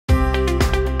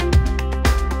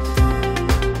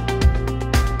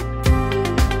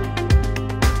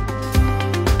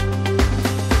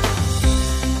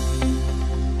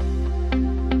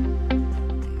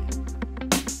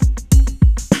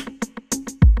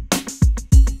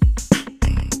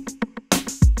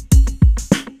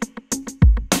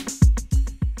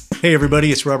Hey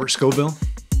everybody, it's Robert Scovill.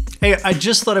 Hey, I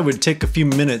just thought I would take a few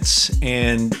minutes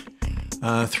and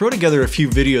throw together a few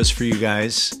videos for you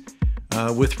guys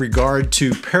with regard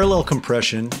to parallel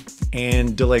compression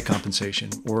and delay compensation,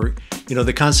 or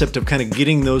the concept of kind of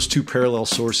getting those two parallel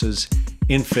sources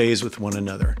in phase with one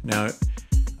another. Now,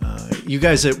 you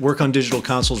guys that work on digital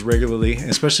consoles regularly,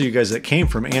 especially you guys that came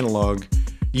from analog,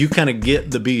 you kind of get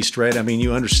the beast, right? I mean,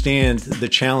 you understand the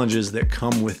challenges that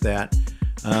come with that.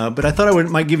 But I thought I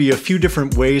might give you a few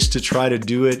different ways to try to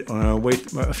do it,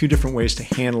 a few different ways to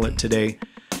handle it today,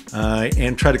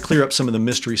 and try to clear up some of the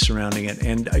mystery surrounding it.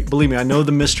 And believe me, I know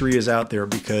the mystery is out there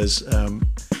because,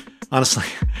 honestly,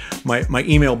 my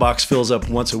email box fills up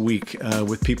once a week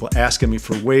with people asking me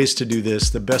for ways to do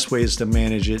this, the best ways to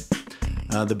manage it,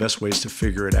 the best ways to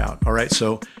figure it out. All right,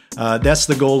 so that's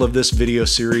the goal of this video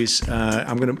series.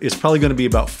 It's probably going to be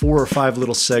about 4 or 5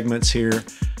 little segments here.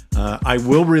 I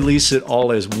will release it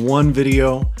all as one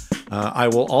video. I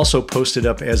will also post it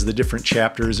up as the different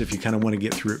chapters if you kind of want to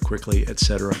get through it quickly,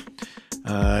 etc.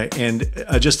 And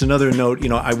just another note,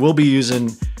 I will be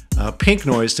using pink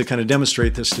noise to kind of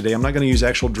demonstrate this today. I'm not going to use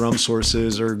actual drum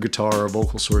sources or guitar or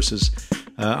vocal sources.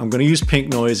 I'm going to use pink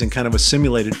noise in kind of a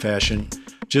simulated fashion,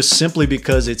 just simply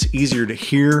because it's easier to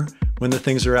hear when the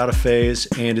things are out of phase,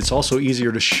 and it's also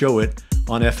easier to show it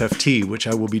on FFT, which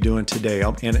I will be doing today.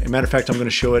 And as a matter of fact, I'm going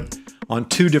to show it on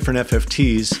 2 different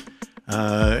FFTs,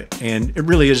 and it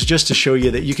really is just to show you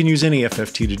that you can use any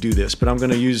FFT to do this, but I'm going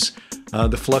to use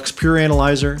the Flux Pure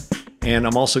Analyzer, and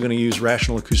I'm also going to use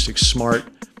Rational Acoustics Smaart.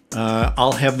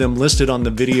 I'll have them listed on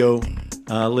the video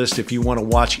list if you want to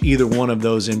watch either one of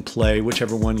those in play,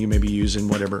 whichever one you may be using,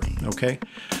 whatever, okay?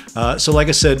 So like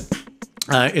I said,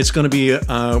 it's going to be,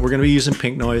 we're going to be using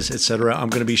pink noise, etc. I'm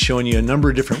going to be showing you a number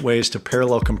of different ways to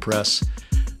parallel compress,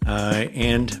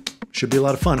 and should be a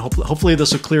lot of fun. Hopefully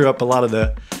this will clear up a lot of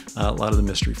the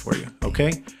mystery for you.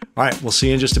 Okay. All right. We'll see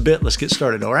you in just a bit. Let's get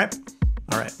started. All right.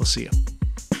 All right. We'll see you.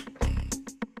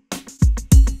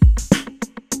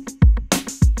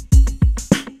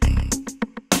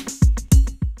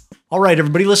 All right,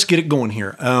 everybody. Let's get it going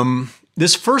here.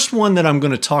 This first one that I'm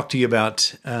going to talk to you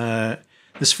about.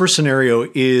 This first scenario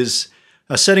is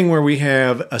a setting where we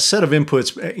have a set of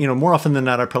inputs. More often than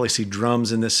not, I probably see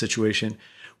drums in this situation,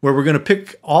 where we're going to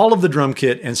pick all of the drum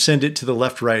kit and send it to the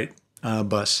left-right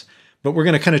bus. But we're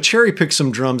going to kind of cherry pick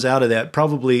some drums out of that,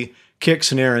 probably kick,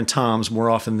 snare, and toms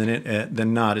more often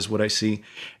than not is what I see.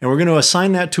 And we're going to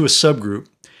assign that to a subgroup.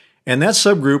 And that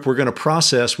subgroup we're going to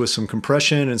process with some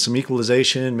compression and some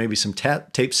equalization, maybe some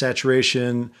tape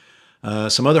saturation,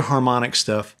 some other harmonic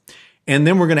stuff. And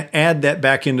then we're going to add that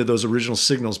back into those original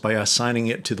signals by assigning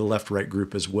it to the left-right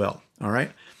group as well. All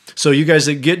right. So you guys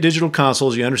that get digital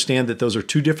consoles, you understand that those are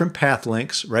 2 different path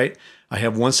lengths, right? I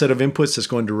have one set of inputs that's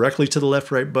going directly to the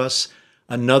left-right bus,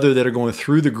 another that are going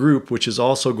through the group, which is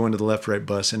also going to the left-right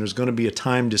bus, and there's going to be a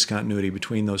time discontinuity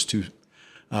between those 2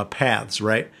 paths,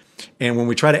 right? And when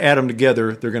we try to add them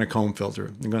together, they're going to comb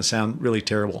filter. They're going to sound really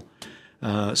terrible.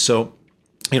 So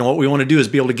what we want to do is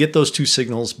be able to get those 2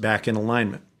 signals back in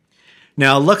alignment.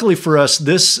 Now, luckily for us,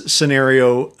 this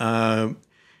scenario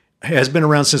has been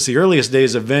around since the earliest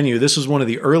days of Venue. This was one of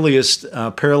the earliest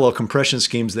parallel compression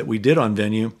schemes that we did on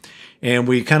Venue, and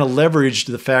we kind of leveraged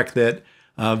the fact that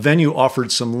Venue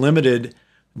offered some limited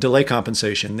delay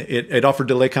compensation. It offered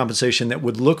delay compensation that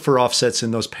would look for offsets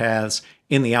in those paths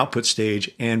in the output stage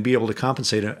and be able to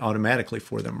compensate automatically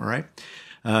for them, all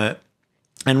right?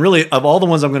 And really, of all the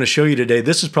ones I'm going to show you today,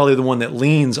 this is probably the one that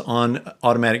leans on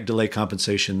automatic delay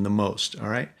compensation the most, all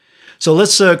right? So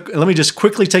let me just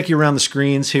quickly take you around the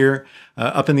screens here.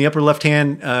 Up in the upper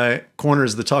left-hand corner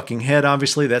is the talking head,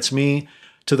 obviously. That's me.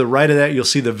 To the right of that, you'll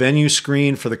see the Venue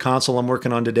screen for the console I'm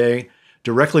working on today.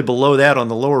 Directly below that, on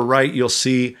the lower right, you'll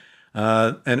see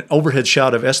an overhead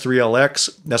shot of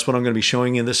S3LX. That's what I'm going to be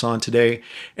showing you this on today.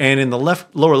 And in the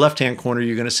lower left-hand corner,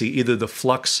 you're going to see either the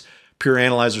Flux Pure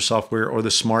Analyzer software or the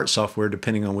SMARRT software,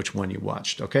 depending on which one you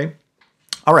watched, okay?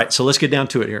 All right, so let's get down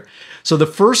to it here. So the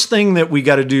first thing that we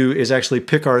got to do is actually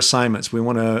pick our assignments. We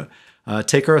want to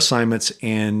take our assignments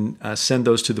and send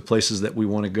those to the places that we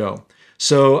want to go.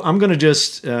 So I'm going to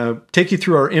just take you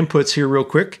through our inputs here real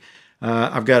quick.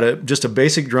 I've got just a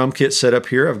basic drum kit set up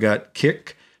here. I've got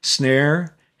kick,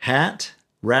 snare, hat,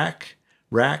 rack,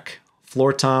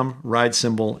 floor tom, ride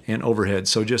cymbal, and overhead.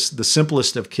 So just the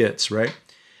simplest of kits, right?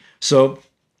 So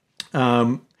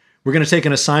we're going to take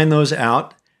and assign those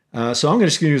out. So I'm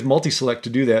just going to use multi-select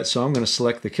to do that. So I'm going to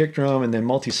select the kick drum and then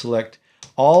multi-select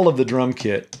all of the drum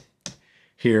kit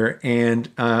here. And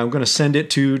I'm going to send it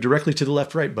directly to the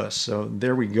left-right bus. So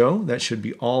there we go. That should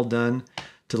be all done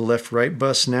to the left-right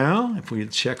bus now, if we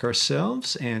check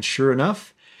ourselves. And sure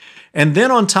enough, And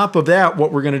then on top of that,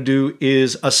 what we're going to do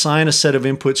is assign a set of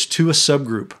inputs to a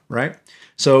subgroup, right?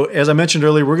 So as I mentioned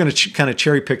earlier, we're going to kind of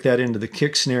cherry pick that into the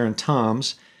kick, snare, and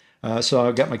toms. So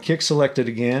I've got my kick selected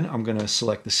again. I'm going to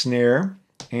select the snare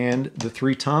and the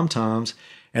 3 tom-toms.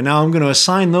 And now I'm going to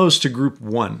assign those to group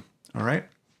 1, all right?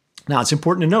 Now it's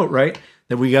important to note, right,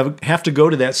 that we have to go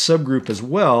to that subgroup as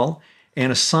well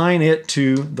and assign it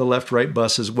to the left-right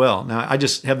bus as well. Now I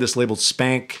just have this labeled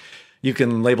spank. You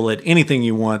can label it anything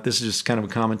you want. This is just kind of a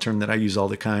common term that I use all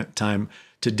the time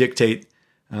to dictate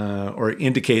or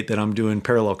indicate that I'm doing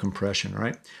parallel compression,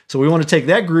 right? So we want to take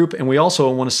that group and we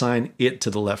also want to assign it to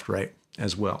the left-right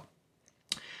as well.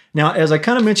 Now, as I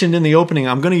kind of mentioned in the opening,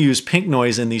 I'm going to use pink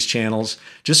noise in these channels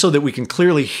just so that we can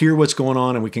clearly hear what's going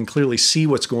on and we can clearly see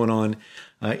what's going on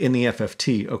in the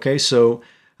FFT. Okay, so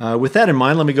with that in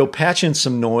mind, let me go patch in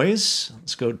some noise.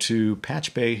 Let's go to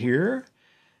Patch Bay here.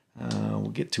 We'll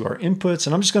get to our inputs,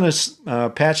 and I'm just going to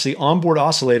patch the onboard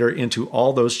oscillator into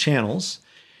all those channels.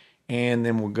 And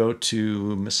then we'll go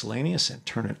to miscellaneous and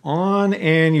turn it on,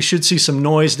 and you should see some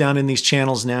noise down in these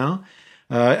channels now.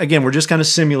 Again, we're just kind of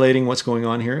simulating what's going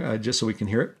on here, just so we can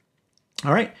hear it.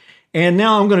 All right, and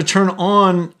now I'm going to turn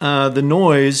on the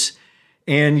noise,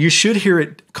 and you should hear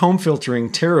it comb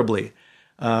filtering terribly.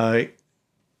 And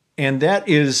that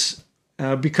is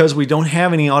because we don't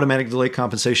have any automatic delay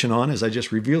compensation on, as I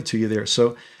just revealed to you there.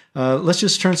 So let's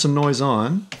just turn some noise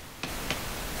on.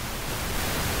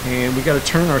 And we got to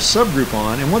turn our subgroup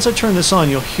on. And once I turn this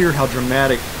on, you'll hear how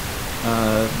dramatic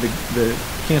the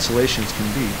cancellations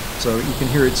can be. So you can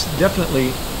hear it's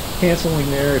definitely canceling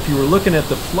there. If you were looking at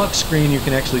the flux screen, you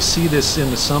can actually see this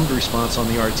in the summed response on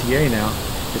the RTA now.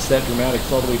 It's that dramatic.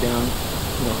 It's all the way down,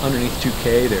 underneath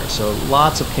 2K there. So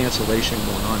lots of cancellation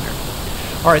going on there.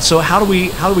 All right, so how do we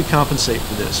compensate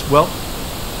for this? Well,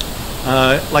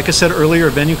 like I said earlier,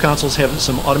 venue consoles have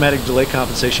some automatic delay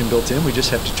compensation built in. We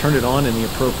just have to turn it on in the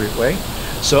appropriate way.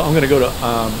 So I'm going to go to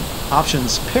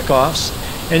Options Pickoffs,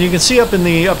 and you can see up in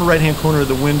the upper right-hand corner of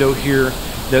the window here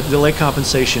that delay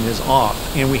compensation is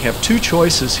off. And we have 2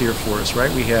 choices here for us,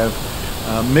 right? We have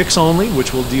Mix Only,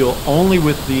 which will deal only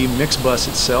with the mix bus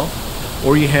itself,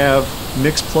 or you have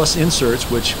Mix Plus Inserts,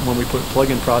 which when we put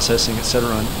plug-in processing, etc.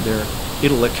 on there,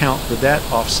 it'll account for that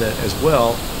offset as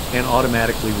well and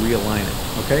automatically realign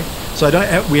it, okay? So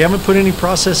we haven't put any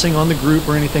processing on the group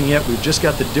or anything yet. We've just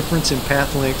got the difference in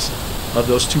path lengths of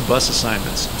those 2 bus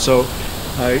assignments. So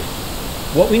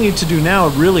what we need to do now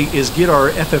really is get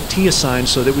our FFT assigned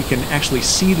so that we can actually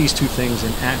see these 2 things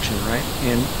in action, right?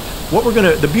 And what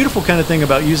the beautiful kind of thing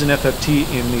about using FFT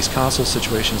in these console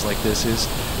situations like this is,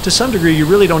 to some degree, you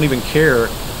really don't even care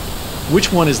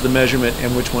which one is the measurement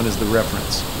and which one is the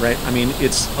reference, right? I mean,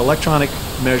 it's electronic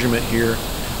measurement here.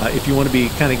 If you want to be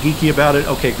kind of geeky about it,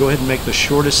 okay, go ahead and make the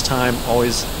shortest time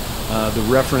always the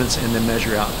reference and then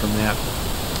measure out from that.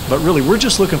 But really, we're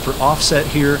just looking for offset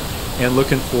here and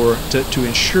looking for to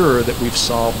ensure that we've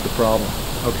solved the problem,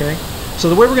 okay? So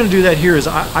the way we're going to do that here is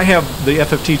I have the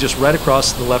FFT just right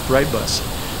across the left-right bus.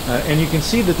 And you can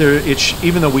see that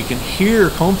even though we can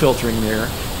hear comb filtering there,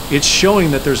 it's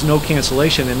showing that there's no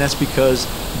cancellation, and that's because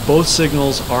both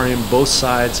signals are in both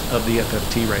sides of the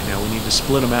FFT right now. We need to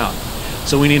split them out.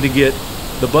 So we need to get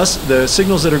the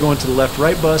signals that are going to the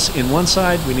left-right bus in one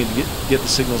side. We need to get the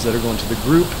signals that are going to the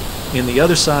group in the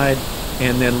other side,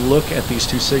 and then look at these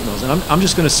 2 signals. And I'm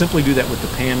just going to simply do that with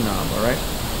the pan knob, all right?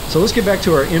 So let's get back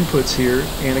to our inputs here.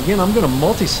 And again, I'm going to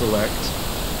multi-select,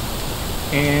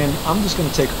 and I'm just going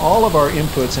to take all of our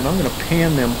inputs and I'm going to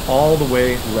pan them all the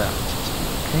way left.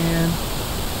 Pan,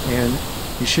 and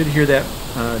you should hear that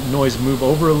noise move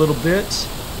over a little bit.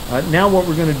 Now what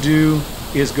we're going to do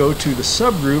is go to the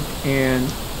subgroup,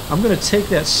 and I'm going to take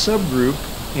that subgroup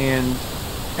and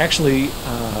actually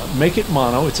make it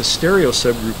mono. It's a stereo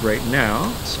subgroup right now,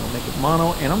 so I'll make it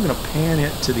mono, and I'm going to pan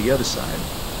it to the other side.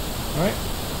 All right,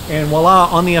 and voila,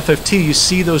 on the FFT you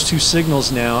see those 2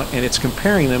 signals now, and it's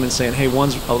comparing them and saying, hey,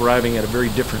 one's arriving at a very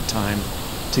different time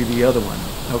to the other one.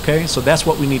 Okay, so that's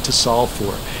what we need to solve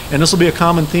for. And this will be a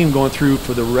common theme going through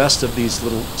for the rest of these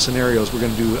little scenarios. We're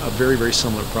going to do a very, very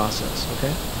similar process.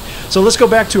 Okay, so let's go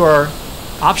back to our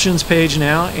options page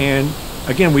now. And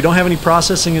again, we don't have any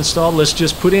processing installed. Let's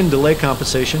just put in delay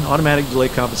compensation, automatic delay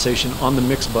compensation on the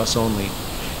mix bus only.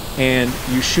 And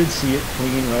you should see it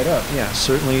cleaning right up. Yeah,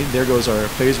 certainly there goes our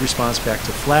phase response back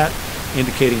to flat,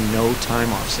 indicating no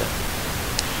time offset.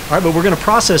 All right, but we're going to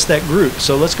process that group.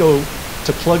 So let's go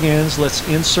to plugins. Let's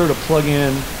insert a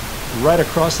plugin right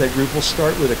across that group. We'll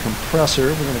start with a compressor.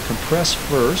 We're going to compress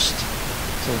first.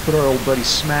 So we'll put our old buddy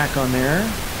Smack on there.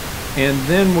 And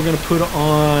then we're going to put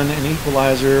on an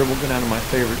equalizer. We'll go down to my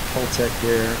favorite Pultec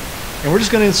there. And we're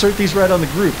just going to insert these right on the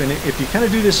group. And if you kind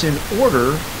of do this in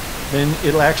order, then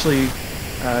it'll actually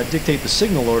dictate the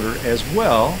signal order as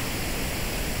well.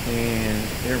 And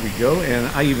there we go. And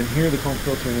I even hear the comb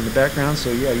filtering in the background.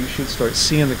 So yeah, you should start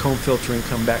seeing the comb filtering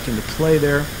come back into play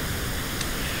there.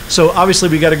 So obviously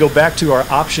we got to go back to our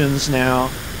options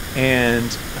now and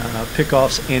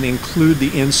pickoffs and include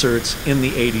the inserts in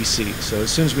the ADC. So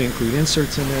as soon as we include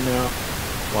inserts in there now,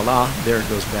 voila, there it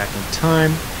goes back in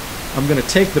time. I'm going to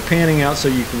take the panning out so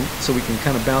we can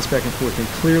kind of bounce back and forth and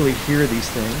clearly hear these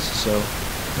things. So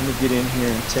let me get in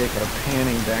here and take our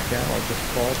panning back out. I'll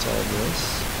default all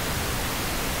this.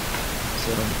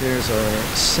 So there's our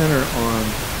center on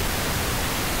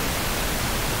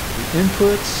the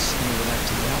inputs. I'm going to go back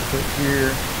to the output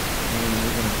here, and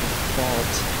we're going to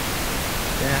default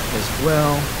that as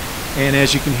well. And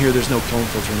as you can hear, there's no comb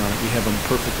filtering on it. We have them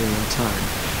perfectly in time.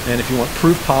 And if you want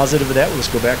proof positive of that, we'll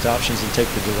just go back to options and take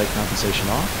the delay compensation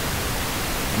off.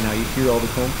 And now you hear all the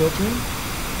comb filtering,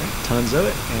 right? Tons of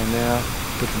it. And now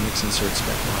put the mix inserts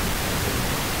back on.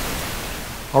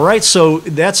 All right, so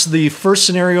that's the first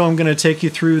scenario I'm going to take you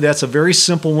through. That's a very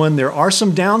simple one. There are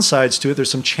some downsides to it. There's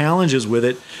some challenges with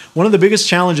it. One of the biggest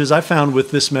challenges I found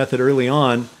with this method early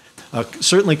on,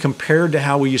 certainly compared to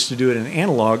how we used to do it in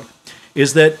analog,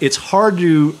 is that it's hard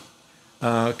to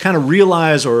kind of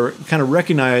realize or kind of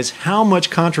recognize how much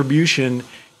contribution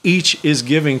each is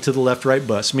giving to the left-right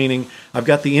bus. Meaning, I've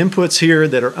got the inputs here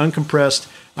that are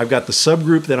uncompressed. I've got the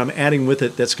subgroup that I'm adding with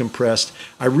it that's compressed.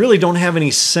 I really don't have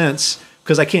any sense,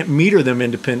 because I can't meter them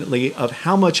independently, of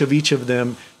how much of each of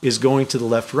them is going to the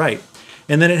left-right.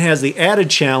 And then it has the added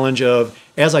challenge of,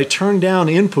 as I turn down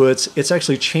inputs, it's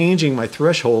actually changing my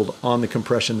threshold on the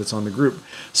compression that's on the group.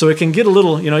 So it can get a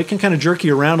little, it can kind of jerk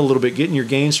you around a little bit, getting your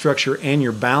gain structure and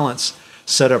your balance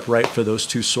set up right for those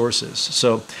two sources.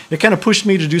 So it kind of pushed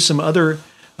me to do some other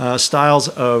styles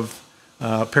of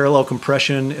parallel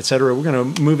compression, etc. We're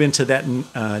going to move into that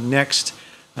next.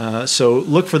 So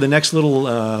look for the next little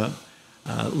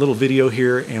video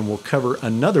here, and we'll cover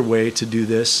another way to do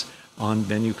this on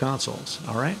venue consoles.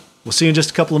 All right, we'll see you in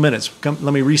just a couple of minutes. Let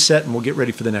me reset and we'll get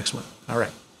ready for the next one. All right.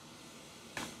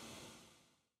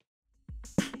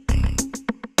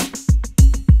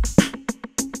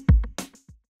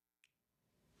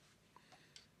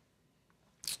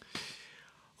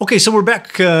 Okay, so we're back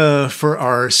for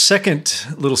our second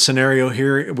little scenario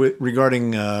here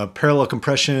regarding parallel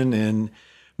compression and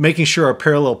making sure our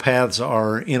parallel paths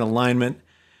are in alignment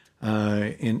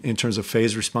in terms of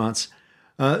phase response.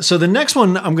 So the next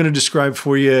one I'm going to describe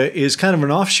for you is kind of an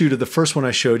offshoot of the first one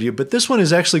I showed you, but this one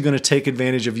is actually going to take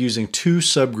advantage of using two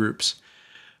subgroups.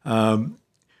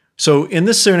 So in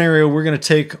this scenario, we're going to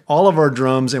take all of our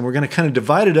drums and we're going to kind of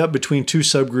divide it up between two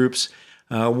subgroups.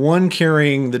 One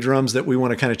carrying the drums that we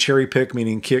want to kind of cherry pick,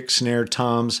 meaning kick, snare,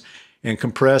 toms, and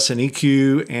compress and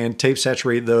EQ and tape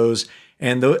saturate those,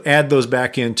 and add those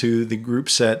back into the group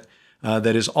set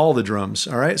that is all the drums.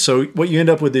 All right, so what you end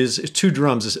up with is two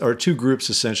drums, or two groups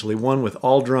essentially, one with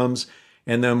all drums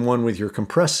and then one with your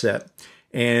compressed set.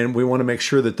 And we want to make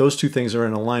sure that those two things are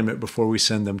in alignment before we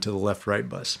send them to the left-right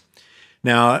bus.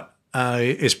 Now,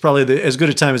 it's probably as good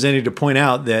a time as any to point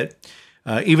out that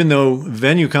even though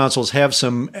venue consoles have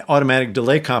some automatic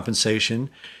delay compensation,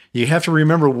 you have to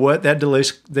remember what that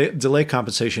delay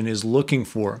compensation is looking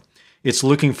for. It's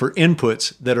looking for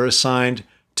inputs that are assigned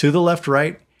to the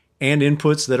left-right and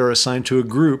inputs that are assigned to a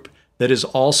group that is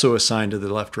also assigned to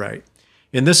the left-right.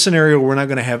 In this scenario, we're not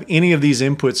going to have any of these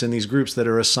inputs in these groups that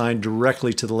are assigned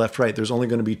directly to the left-right. There's only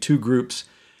going to be two groups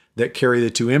that carry the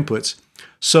two inputs.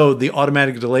 So the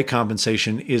automatic delay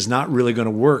compensation is not really going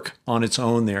to work on its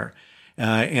own there.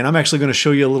 And I'm actually going to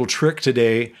show you a little trick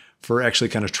today for actually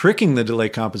kind of tricking the delay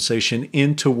compensation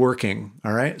into working.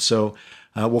 All right, so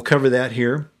we'll cover that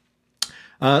here.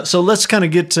 So let's kind of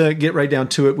get right down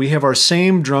to it. We have our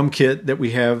same drum kit that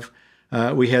we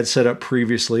had set up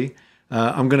previously.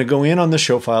 I'm going to go in on the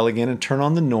show file again and turn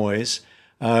on the noise.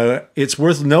 It's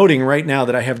worth noting right now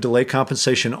that I have delay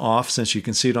compensation off, since you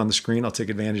can see it on the screen. I'll take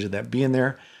advantage of that being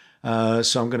there.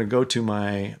 So I'm going to go to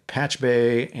my patch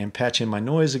bay and patch in my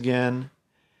noise again.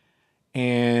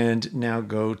 And now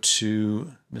go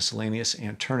to miscellaneous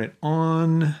and turn it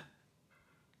on.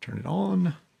 Turn it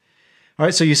on. All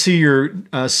right, so you see your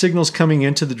signals coming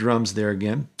into the drums there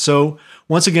again. So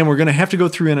once again, we're going to have to go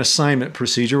through an assignment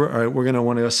procedure. All right, we're going to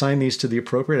want to assign these to the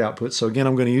appropriate output. So again,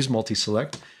 I'm going to use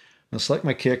multi-select. I'm going to select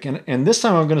my kick, and this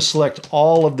time I'm going to select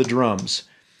all of the drums.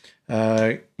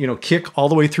 Kick all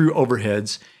the way through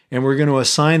overheads, and we're going to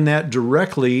assign that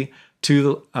directly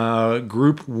to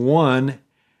group 1,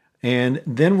 and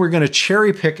then we're going to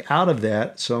cherry pick out of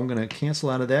that. So I'm going to cancel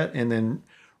out of that and then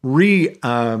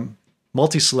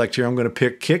multi-select here, I'm going to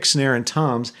pick kick, snare, and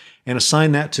toms and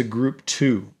assign that to group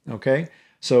 2, okay?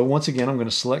 So once again, I'm going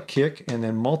to select kick and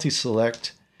then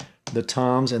multi-select the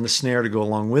toms and the snare to go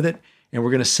along with it, and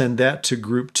we're going to send that to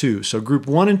group 2. So group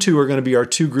 1 and 2 are going to be our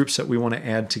 2 groups that we want to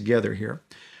add together here.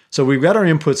 So we've got our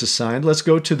inputs assigned. Let's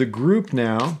go to the group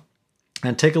now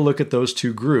and take a look at those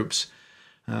 2 groups.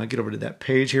 Get over to that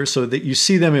page here so that you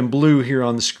see them in blue here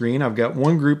on the screen. I've got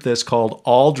one group that's called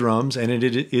all drums, and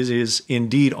it is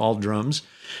indeed all drums.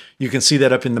 You can see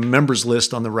that up in the members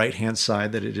list on the right-hand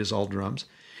side that it is all drums.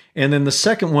 And then the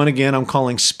second one, again, I'm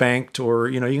calling spanked, or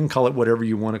you can call it whatever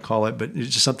you want to call it, but it's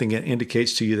just something that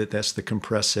indicates to you that that's the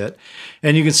compressed set.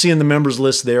 And you can see in the members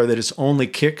list there that it's only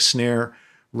kick, snare,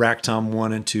 rack tom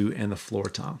 1 and 2, and the floor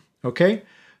tom. Okay?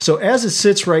 So as it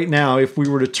sits right now, if we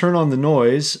were to turn on the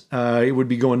noise, it would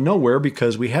be going nowhere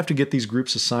because we have to get these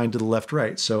groups assigned to the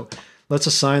left-right. So let's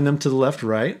assign them to the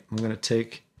left-right. I'm going to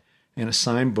take and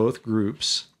assign both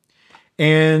groups.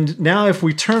 And now if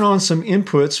we turn on some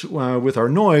inputs with our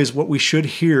noise, what we should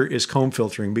hear is comb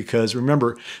filtering, because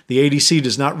remember, the ADC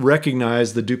does not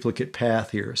recognize the duplicate path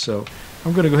here. So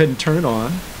I'm going to go ahead and turn it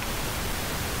on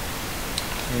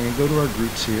and go to our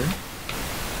groups here.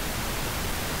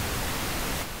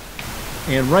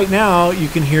 And right now you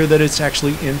can hear that it's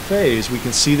actually in phase. We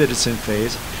can see that it's in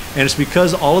phase, and it's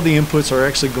because all of the inputs are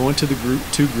actually going to the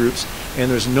 2 groups, and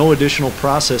there's no additional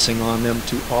processing on them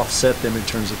to offset them in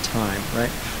terms of time, right?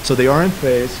 So they are in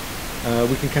phase.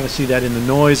 We can kind of see that in the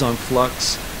noise on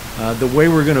flux. The way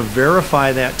we're going to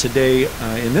verify that today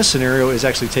in this scenario is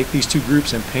actually take these 2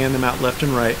 groups and pan them out left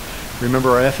and right.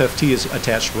 Remember, our FFT is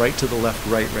attached right to the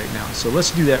left-right right now. So let's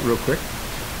do that real quick.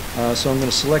 So I'm going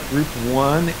to select group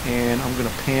 1 and I'm going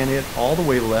to pan it all the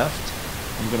way left.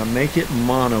 I'm going to make it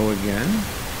mono again.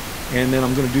 And then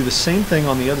I'm going to do the same thing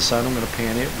on the other side. I'm going to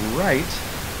pan it right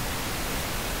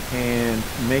and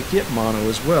make it mono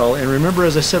as well. And remember,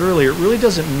 as I said earlier, it really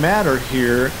doesn't matter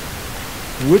here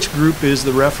which group is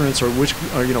the reference, or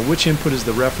which input is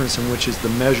the reference and which is the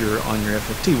measure on your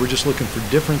FFT. We're just looking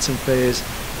for difference in phase,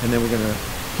 and then we're going to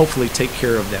hopefully take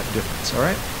care of that difference. All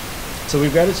right? So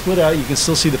we've got it split out. You can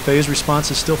still see the phase response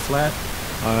is still flat.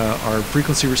 Our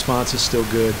frequency response is still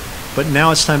good. But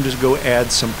now it's time to go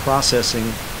add some processing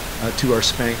to our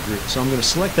spank group. So I'm going to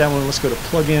select that one. Let's go to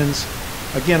plugins.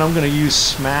 Again, I'm going to use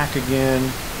SMAC again.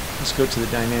 Let's go to the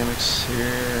dynamics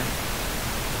here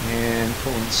and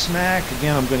pull in SMAC.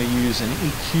 Again, I'm going to use an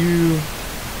EQ.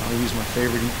 I'll use my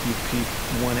favorite EQ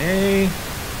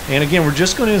P1A. And again, we're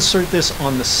just going to insert this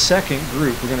on the second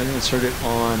group. We're going to insert it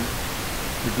on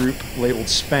the group labeled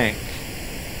spank.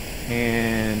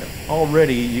 And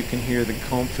already you can hear the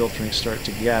comb filtering start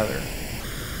to gather.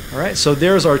 All right, so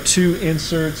there's our 2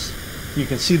 inserts. You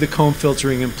can see the comb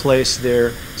filtering in place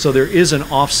there. So there is an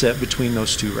offset between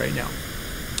those 2 right now,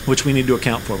 which we need to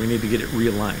account for. We need to get it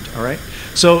realigned. All right,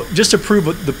 so just to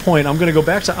prove the point, I'm going to go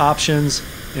back to options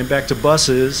and back to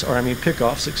buses, or I mean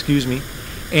pickoffs, excuse me,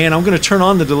 and I'm going to turn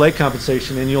on the delay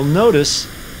compensation, and you'll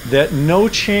notice that no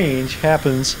change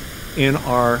happens in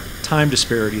our time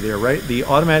disparity there, right? The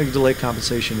automatic delay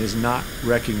compensation is not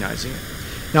recognizing it.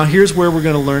 Now here's where we're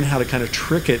going to learn how to kind of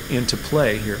trick it into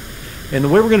play here. And the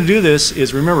way we're going to do this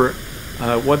is, remember,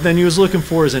 what Venue is looking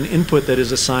for is an input that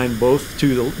is assigned both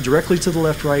to directly to the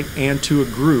left-right and to a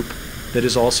group that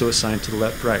is also assigned to the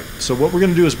left-right. So what we're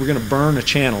going to do is we're going to burn a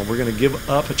channel. We're going to give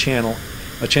up a channel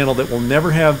that will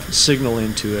never have signal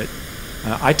into it.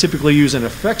 I typically use an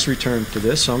effects return for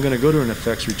this, so I'm going to go to an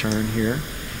effects return here.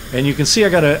 And you can see I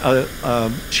got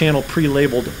a channel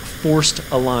pre-labeled forced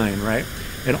align, right?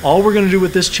 And all we're going to do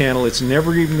with this channel, it's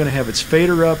never even going to have its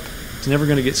fader up, it's never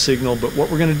going to get signal, but what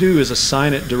we're going to do is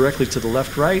assign it directly to the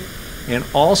left-right and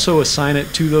also assign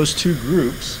it to those 2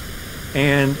 groups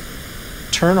and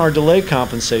turn our delay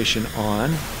compensation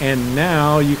on, and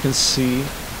now you can see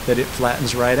that it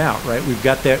flattens right out, right? We've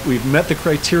got that, we've met the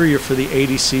criteria for the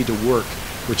ADC to work,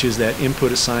 which is that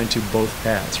input assigned to both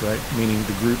paths, right? Meaning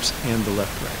the groups and the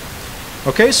left-right.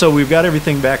 Okay, so we've got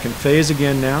everything back in phase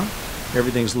again now.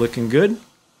 Everything's looking good.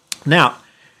 Now,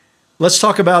 let's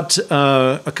talk about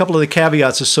a couple of the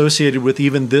caveats associated with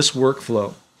even this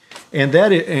workflow. And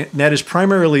that is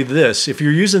primarily this. If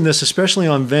you're using this, especially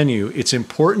on Venue, it's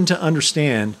important to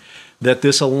understand that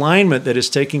this alignment that is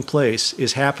taking place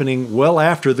is happening well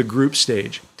after the group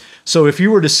stage. So if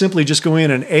you were to simply just go in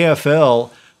and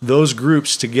AFL those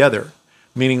groups together,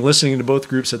 meaning listening to both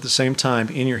groups at the same time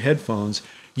in your headphones,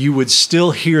 you would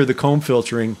still hear the comb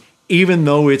filtering, even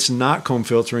though it's not comb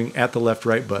filtering at the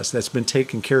left-right bus. That's been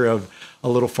taken care of a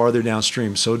little farther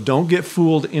downstream. So don't get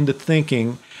fooled into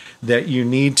thinking that you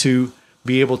need to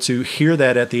be able to hear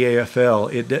that at the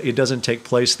AFL. It doesn't take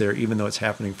place there, even though it's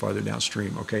happening farther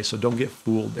downstream. Okay, so don't get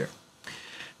fooled there.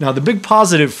 Now, the big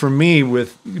positive for me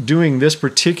with doing this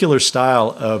particular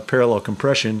style of parallel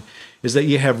compression is that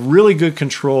you have really good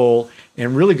control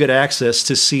and really good access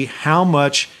to see how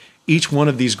much each one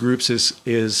of these groups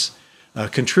is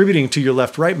contributing to your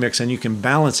left-right mix, and you can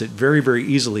balance it very, very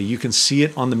easily. You can see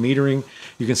it on the metering.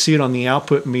 You can see it on the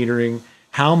output metering,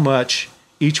 how much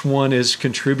each one is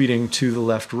contributing to the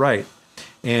left-right.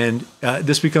 And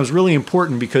this becomes really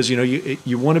important because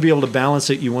you want to be able to balance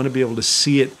it. You want to be able to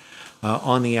see it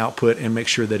on the output and make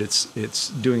sure that it's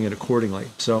doing it accordingly.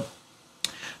 So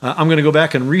I'm going to go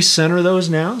back and recenter those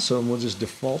now. So we'll just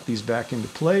default these back into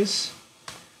place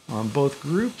on both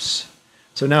groups.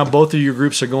 So now both of your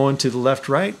groups are going to the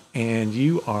left-right, and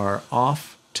you are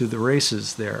off to the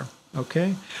races there.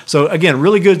 Okay. So again,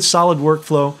 really good, solid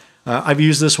workflow. I've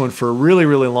used this one for a really,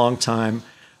 really long time.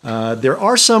 There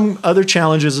are some other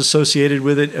challenges associated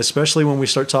with it, especially when we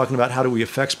start talking about how do we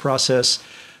effects process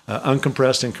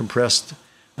uncompressed and compressed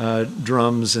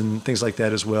drums and things like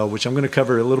that as well, which I'm going to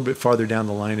cover a little bit farther down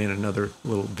the line in another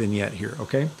little vignette here,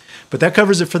 okay? But that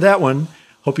covers it for that one.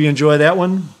 Hope you enjoy that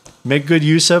one. Make good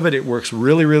use of it. It works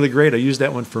really, really great. I used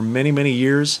that one for many, many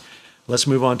years. Let's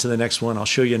move on to the next one. I'll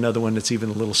show you another one that's even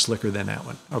a little slicker than that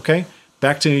one, okay?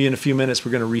 Back to you in a few minutes.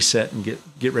 We're going to reset and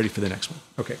get ready for the next one.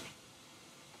 Okay.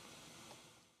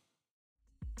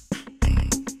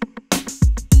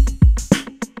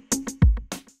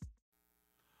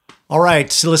 All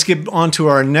right, so let's get on to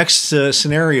our next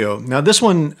scenario. Now, this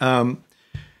one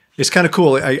is kind of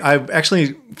cool. I've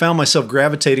actually found myself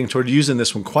gravitating toward using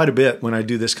this one quite a bit when I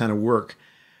do this kind of work.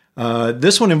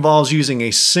 This one involves using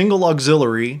a single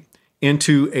auxiliary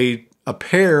into a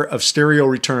pair of stereo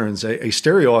returns, a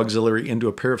stereo auxiliary into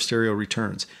a pair of stereo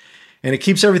returns. And it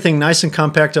keeps everything nice and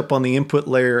compact up on the input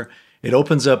layer. It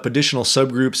opens up additional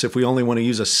subgroups if we only want to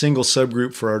use a single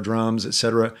subgroup for our drums,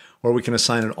 etc., or we can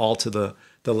assign it all to the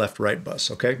left-right bus,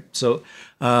 okay? So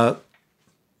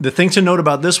the thing to note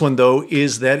about this one, though,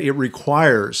 is that it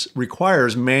requires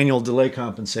manual delay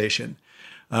compensation.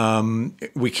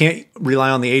 We can't rely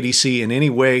on the ADC in any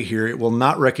way here. It will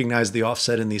not recognize the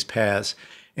offset in these paths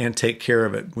and take care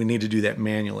of it. We need to do that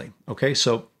manually, okay?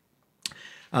 So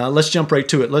let's jump right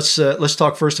to it. Let's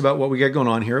talk first about what we got going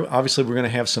on here. Obviously, we're going to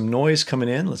have some noise coming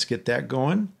in. Let's get that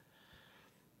going.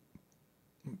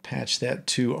 Patch that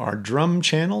to our drum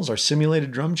channels, our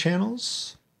simulated drum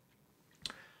channels.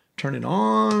 Turn it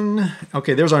on.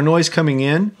 Okay, there's our noise coming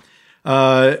in.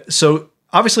 So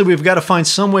obviously we've got to find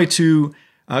some way to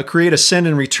create a send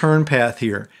and return path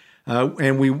here.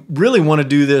 And we really want to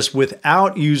do this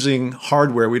without using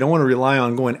hardware. We don't want to rely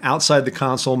on going outside the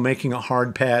console, making a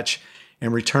hard patch,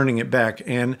 and returning it back.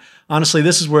 And honestly,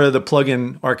 this is where the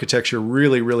plugin architecture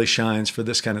really, really shines for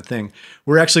this kind of thing.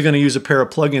 We're actually going to use a pair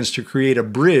of plugins to create a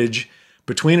bridge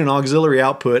between an auxiliary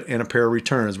output and a pair of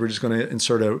returns. We're just going to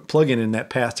insert a plugin in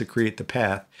that path to create the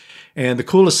path. And the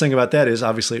coolest thing about that is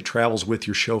obviously it travels with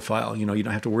your show file. You don't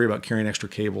have to worry about carrying extra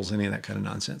cables, any of that kind of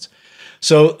nonsense.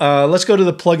 So let's go to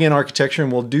the plugin architecture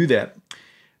and we'll do that.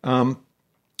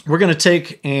 We're going to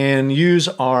take and use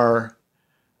our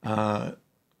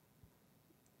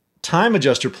time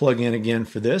adjuster plugin again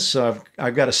for this. So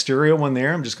I've got a stereo one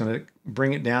there. I'm just going to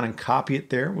bring it down and copy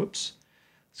it there. Whoops.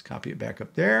 Let's copy it back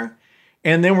up there.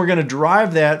 And then we're going to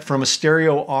drive that from a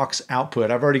stereo aux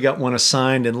output. I've already got one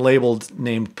assigned and labeled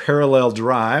named parallel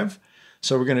drive.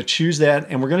 So we're going to choose that,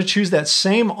 and we're going to choose that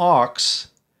same aux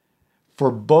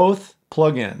for both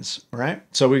plugins, right?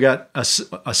 So we got a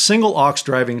single aux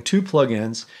driving two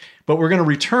plugins, but we're going to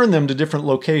return them to different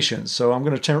locations. So I'm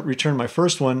going to return my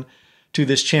first one to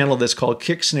this channel that's called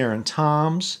kick, snare, and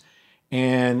toms,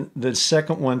 and the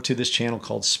second one to this channel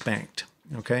called spanked,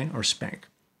 okay, or spank.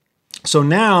 So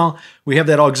now we have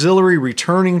that auxiliary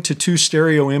returning to two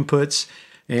stereo inputs,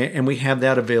 and we have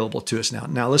that available to us now.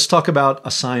 Now let's talk about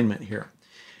assignment here.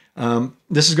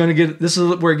 This is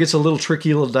where it gets a little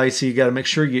tricky, a little dicey. You got to make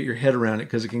sure you get your head around it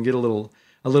because it can get a little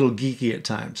geeky at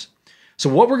times. So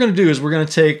what we're going to do is we're going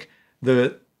to take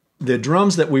the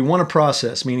drums that we want to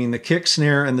process, meaning the kick,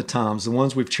 snare, and the toms, the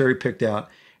ones we've cherry picked out,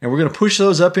 and we're going to push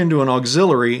those up into an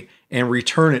auxiliary and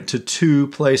return it to two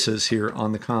places here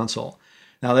on the console.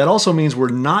 Now that also means we're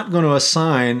not going to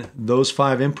assign those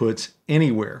 5 inputs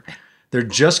anywhere. They're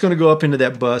just going to go up into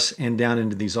that bus and down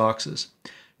into these auxes.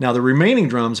 Now the remaining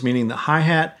drums, meaning the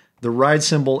hi-hat, the ride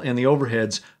cymbal, and the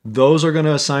overheads, those are going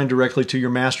to assign directly to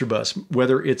your master bus,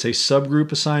 whether it's a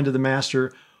subgroup assigned to the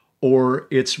master or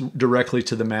it's directly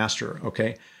to the master,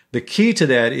 okay? The key to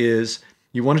that is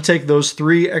You want to take those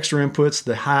 3 extra inputs,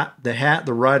 the hat,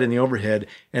 the ride, and the overhead,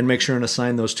 and make sure and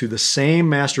assign those to the same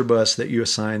master bus that you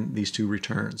assign these 2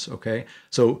 returns, okay?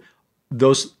 So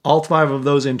all 5 of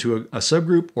those into a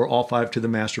subgroup, or all 5 to the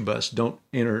master bus. Don't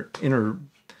interweave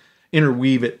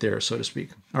it there, so to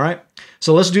speak. All right,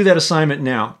 so let's do that assignment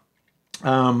now.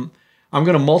 I'm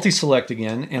going to multi-select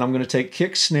again, and I'm going to take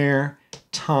kick, snare,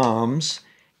 toms,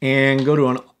 and go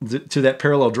to that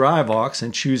parallel drive aux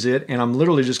and choose it. And I'm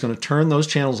literally just going to turn those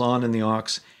channels on in the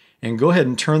aux and go ahead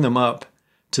and turn them up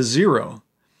to 0.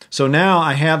 So now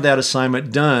I have that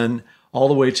assignment done all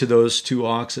the way to those 2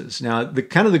 auxes. Now,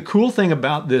 the cool thing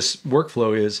about this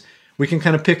workflow is we can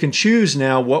kind of pick and choose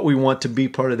now what we want to be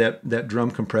part of that drum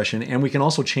compression, and we can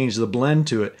also change the blend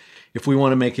to it. If we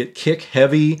want to make it kick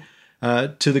heavy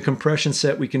to the compression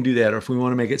set, we can do that. Or if we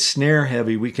want to make it snare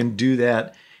heavy, we can do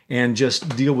that and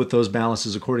just deal with those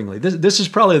balances accordingly. This is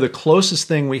probably the closest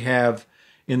thing we have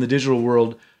in the digital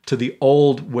world to the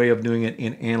old way of doing it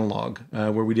in analog,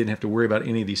 where we didn't have to worry about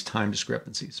any of these time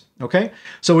discrepancies. Okay,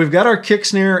 so we've got our kick,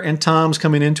 snare, and toms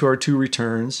coming into our 2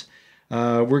 returns.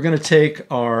 We're going to take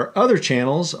our other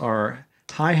channels, our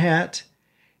hi-hat,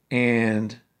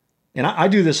 and I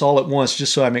do this all at once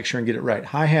just so I make sure and get it right.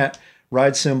 Hi-hat,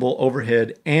 ride cymbal,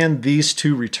 overhead, and these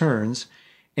 2 returns.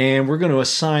 And we're going to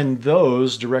assign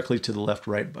those directly to the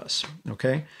left-right bus.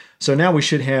 Okay, so now we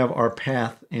should have our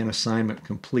path and assignment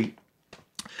complete.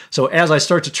 So as I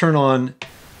start to turn on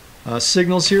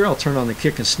signals here, I'll turn on the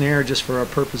kick and snare just for our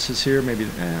purposes here. Maybe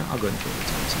I'll go ahead and throw the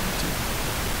toms in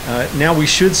there too. Now we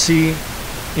should see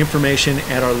information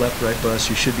at our left-right bus.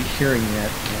 You should be hearing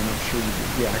that, and I'm sure you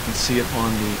do. Yeah, I can see it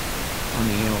on the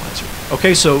analyzer.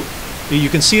 Okay, so you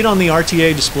can see it on the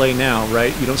RTA display now,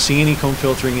 right? You don't see any comb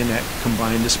filtering in that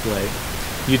combined display.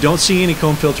 You don't see any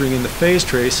comb filtering in the phase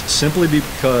trace simply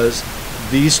because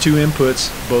these 2 inputs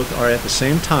both are at the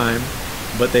same time,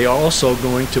 but they are also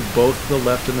going to both the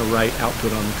left and the right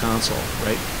output on the console,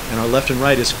 right? And our left and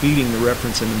right is feeding the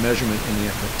reference and the measurement in the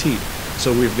FFT.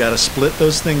 So we've got to split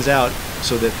those things out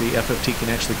so that the FFT can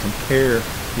actually compare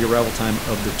the arrival time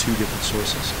of the 2 different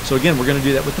sources. So again, we're going to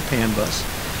do that with the pan bus.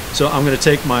 So I'm going to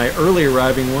take my early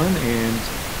arriving one, and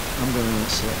I'm going to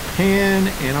select pan,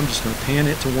 and I'm just going to pan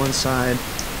it to one side.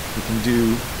 We can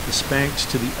do the spanked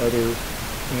to the other,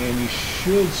 and you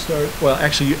should start, well,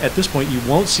 actually at this point you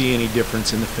won't see any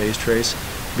difference in the phase trace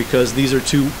because these are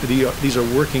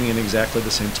working in exactly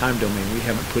the same time domain. We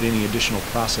haven't put any additional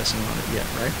processing on it yet,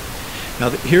 right? Now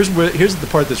here's the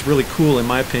part that's really cool in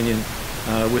my opinion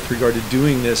with regard to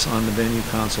doing this on the venue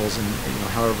consoles, and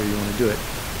however you want to do it,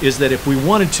 is that if we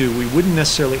wanted to, we wouldn't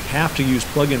necessarily have to use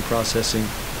plug-in processing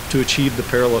to achieve the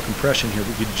parallel compression here.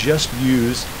 We could just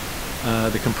use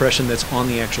the compression that's on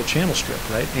the actual channel strip,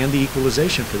 right? And the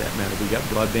equalization for that matter. We got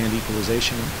broadband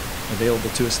equalization available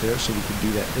to us there, so we could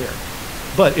do that there.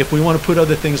 But if we want to put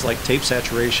other things like tape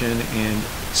saturation and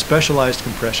specialized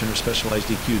compression or specialized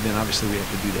EQ, then obviously we have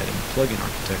to do that in the plug-in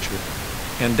architecture,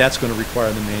 and that's going to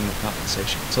require the manual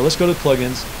compensation. So let's go to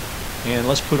plugins, and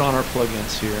let's put on our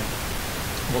plugins here.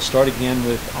 We'll start again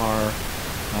with our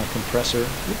compressor.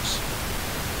 Oops.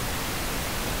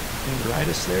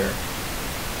 Fingeritis there.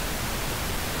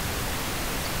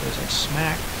 There's our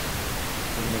smack.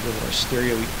 We're going to go to our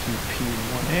stereo EQ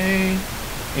P1A,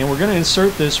 and we're going to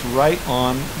insert this right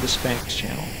on the Spanx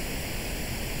channel.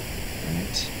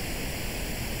 Right.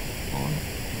 On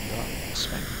the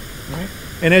Spank. Right.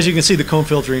 And as you can see, the comb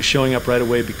filtering is showing up right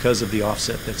away because of the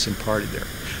offset that's imparted there.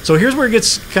 So here's where it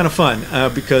gets kind of fun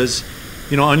because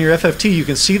on your FFT you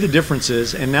can see the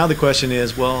differences, and now the question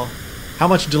is, well, how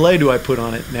much delay do I put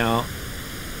on it now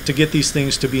to get these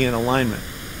things to be in alignment?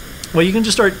 Well, you can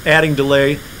just start adding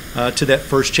delay to that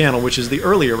first channel, which is the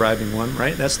early arriving one,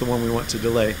 right? That's the one we want to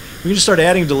delay. We can just start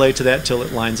adding delay to that till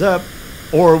it lines up,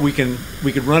 or we could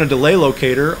run a delay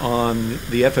locator on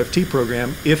the FFT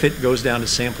program if it goes down to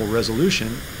sample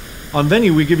resolution. On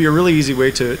Venue, we give you a really easy way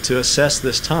to assess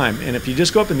this time, and if you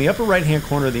just go up in the upper right-hand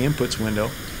corner of the inputs window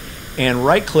and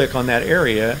right-click on that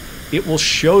area, it will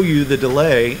show you the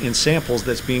delay in samples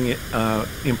that's being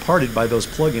imparted by those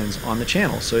plugins on the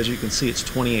channel. So as you can see, it's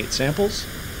 28 samples.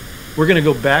 We're going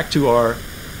to go back to our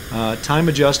time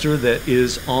adjuster that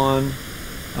is on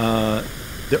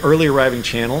the early arriving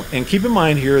channel, and keep in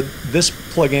mind here, this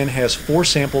plugin has 4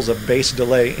 samples of bass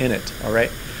delay in it. All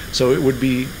right, so it would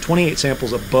be 28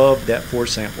 samples above that 4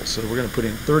 samples. So we're going to put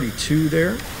in 32 there,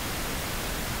 and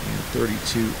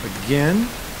 32 again.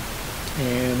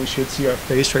 And we should see our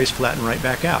phase trace flatten right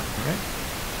back out. All right.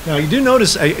 Now you do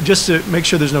notice, just to make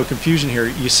sure there's no confusion here,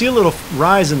 you see a little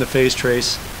rise in the phase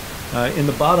trace in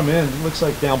the bottom end. It looks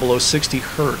like down below 60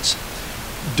 Hertz.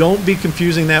 don't be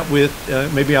confusing that with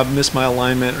maybe I've missed my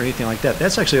alignment or anything like that.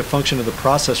 That's actually a function of the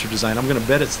processor design. I'm going to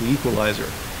bet it's the equalizer.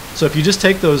 So if you just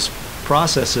take those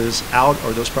processes out,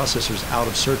 or those processors out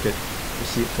of circuit, you'll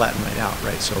see it flatten right out,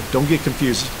 right? So don't get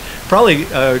confused. Probably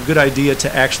a good idea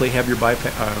to actually have your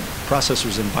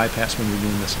processors in bypass when you're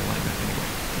doing this alignment anyway.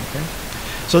 Okay.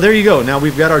 So there you go. Now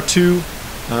we've got our two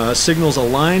signals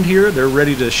aligned here. They're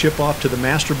ready to ship off to the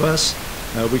master bus.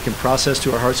 We can process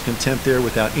to our heart's content there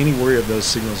without any worry of those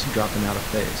signals dropping out of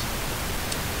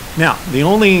phase. Now, the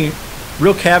only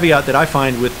real caveat that I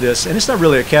find with this, and it's not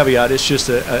really a caveat, it's just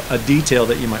a detail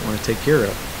that you might want to take care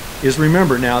of, is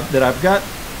remember now that I've got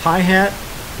hi-hat,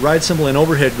 ride cymbal, and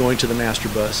overhead going to the master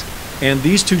bus, and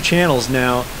these two channels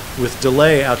now with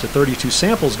delay out to 32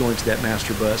 samples going to that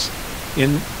master bus.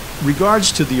 In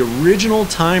regards to the original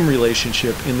time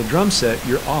relationship in the drum set,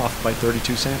 you're off by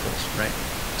 32 samples, right?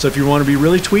 So if you want to be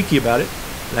really tweaky about it,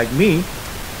 like me,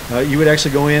 you would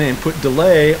actually go in and put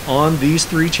delay on these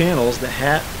three channels, the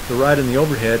hat, the ride, and the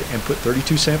overhead, and put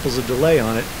 32 samples of delay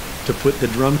on it to put the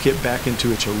drum kit back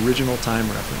into its original time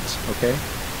reference, okay?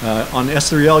 On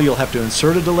S3L, you'll have to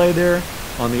insert a delay there.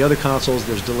 On the other consoles,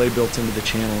 there's delay built into the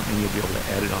channel, and you'll be able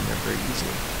to add it on there very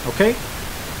easily, okay?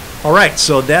 All right,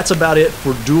 so that's about it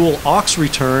for dual aux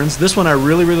returns. This one I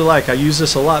really, really like. I use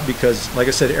this a lot because, like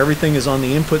I said, everything is on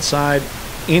the input side.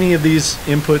 Any of these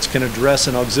inputs can address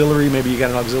an auxiliary. Maybe you got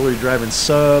an auxiliary driver in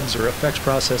subs or effects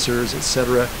processors,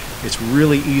 etc. It's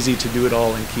really easy to do it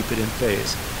all and keep it in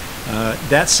phase.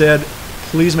 That said,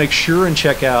 please make sure and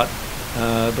check out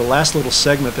the last little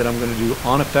segment that I'm going to do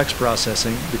on effects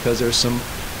processing, because there's some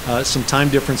time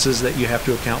differences that you have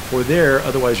to account for there.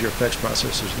 Otherwise, your effects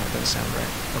processor is not going to sound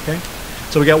right. Okay.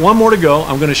 So we got one more to go.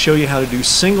 I'm going to show you how to do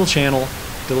single channel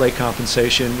delay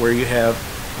compensation, where you have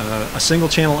a single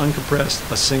channel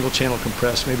uncompressed, a single channel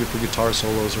compressed, maybe for guitar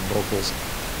solos or vocals,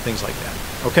 things like that.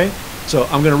 Okay, so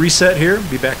I'm going to reset here,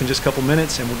 be back in just a couple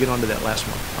minutes, and we'll get on to that last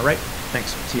one. All right,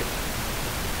 thanks. See you.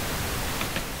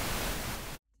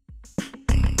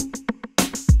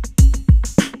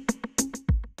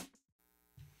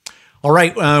 All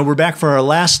right, we're back for our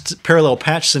last parallel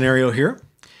patch scenario here.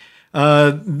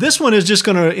 This one is just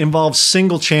going to involve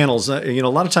single channels. You know, a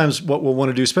lot of times what we'll want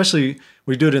to do, especially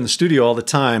we do it in the studio all the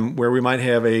time, where we might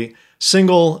have a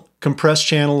single compressed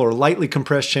channel or lightly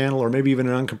compressed channel, or maybe even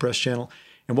an uncompressed channel.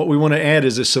 And what we want to add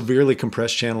is a severely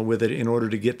compressed channel with it in order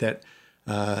to get that,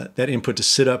 that input to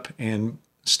sit up and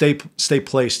stay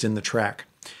placed in the track.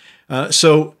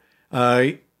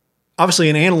 Obviously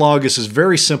in analog, this is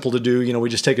very simple to do. You know, we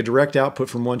just take a direct output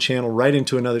from one channel right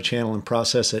into another channel and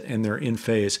process it, and they're in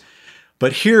phase.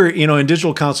 But here, you know, in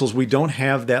digital consoles, we don't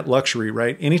have that luxury,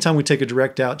 right? Anytime we take a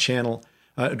direct out channel,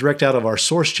 direct out of our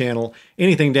source channel,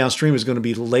 anything downstream is going to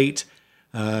be late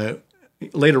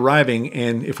arriving,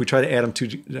 and if we try to add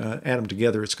them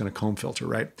together, it's going to comb filter,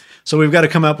 right? So we've got to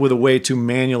come up with a way to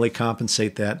manually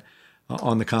compensate that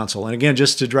on the console. And again,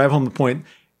 just to drive home the point,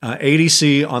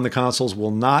 ADC on the consoles will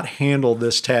not handle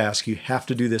this task. You have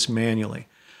to do this manually.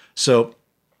 So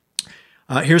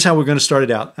here's how we're going to start it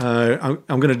out. I'm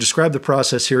going to describe the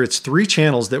process here. It's three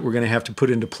channels that we're going to have to put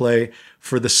into play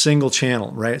for the single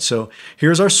channel, right? So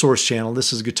here's our source channel.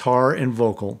 This is guitar and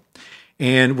vocal.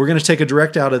 And we're going to take a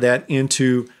direct out of that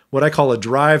into what I call a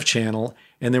drive channel.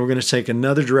 And then we're going to take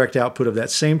another direct output of that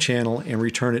same channel and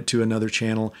return it to another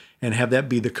channel and have that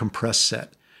be the compressed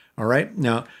set. All right.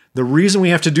 Now, the reason we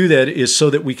have to do that is so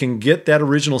that we can get that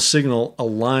original signal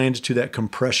aligned to that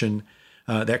compression,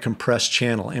 that compressed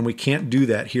channel. And we can't do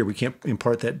that here. We can't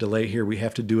impart that delay here. We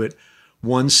have to do it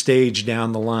one stage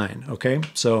down the line. Okay.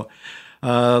 So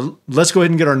let's go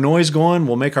ahead and get our noise going.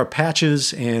 We'll make our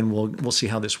patches, and we'll see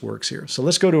how this works here. So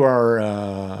let's go to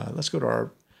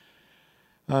our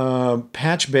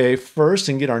patch bay first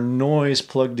and get our noise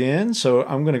plugged in. So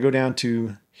I'm going to go down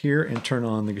to here and turn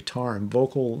on the guitar and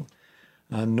vocal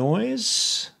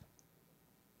noise.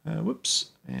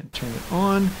 Whoops, and turn it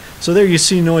on. So there you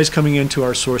see noise coming into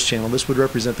our source channel. This would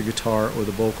represent the guitar or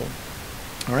the vocal.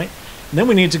 All right. And then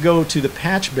we need to go to the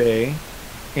patch bay,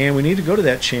 and we need to go to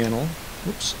that channel.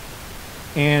 Whoops.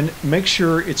 And make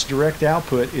sure its direct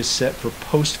output is set for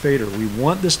post fader. We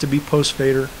want this to be post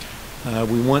fader.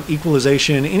 We want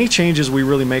equalization. Any changes we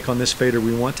really make on this fader,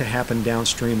 we want to happen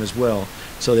downstream as well,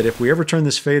 so that if we ever turn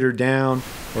this fader down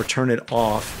or turn it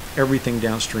off, everything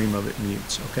downstream of it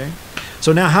mutes, okay?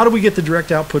 So now how do we get the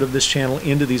direct output of this channel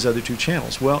into these other two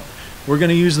channels? Well, we're going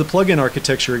to use the plugin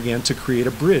architecture again to create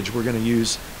a bridge. We're going to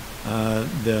use a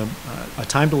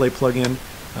time delay plugin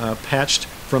patched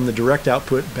from the direct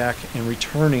output back and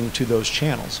returning to those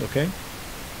channels, okay?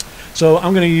 So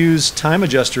I'm going to use time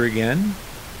adjuster again.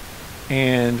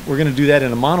 And we're going to do that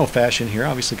in a mono fashion here,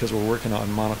 obviously because we're working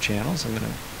on mono channels. I'm going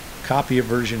to copy a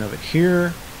version of it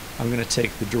here. I'm going to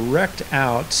take the direct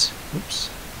out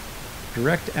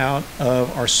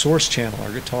of our source channel,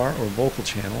 our guitar or vocal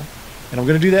channel. And I'm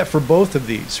going to do that for both of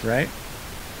these, right?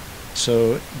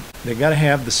 So they got to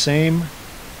have the same,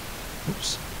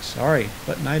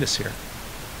 buttonitis here.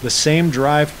 The same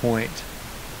drive point,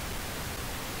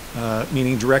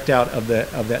 meaning direct out of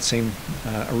that same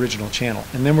original channel.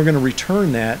 And then we're going to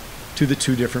return that to the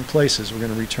two different places. We're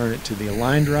going to return it to the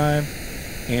align drive,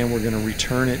 and we're going to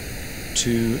return it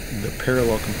to the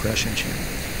parallel compression channel.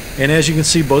 And as you can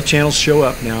see, both channels show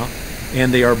up now,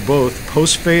 and they are both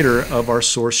post-fader of our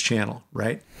source channel,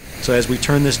 right? So as we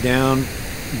turn this down,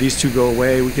 these two go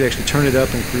away. We could actually turn it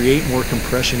up and create more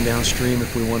compression downstream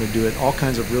if we want to do it. All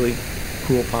kinds of really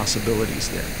cool possibilities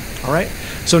there. All right,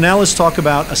 so now let's talk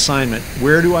about assignment.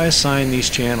 Where do I assign these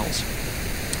channels?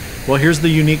 Well, here's the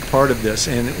unique part of this,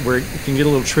 and where it can get a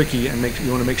little tricky, and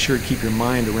you want to make sure to keep your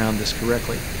mind around this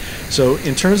correctly. So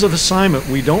in terms of assignment,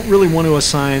 we don't really want to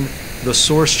assign the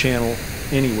source channel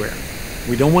anywhere.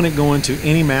 We don't want it going to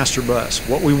any master bus.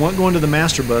 What we want going to the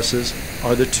master buses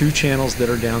are the two channels that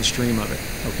are downstream of it,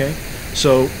 okay?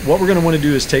 So what we're going to want to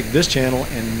do is take this channel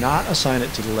and not assign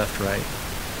it to the left-right,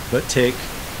 but take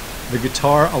the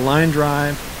guitar align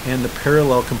drive and the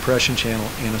parallel compression channel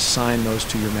and assign those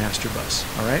to your master bus,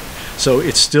 all right? So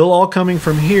it's still all coming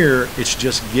from here, it's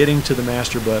just getting to the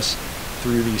master bus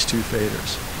through these two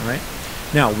faders, all right?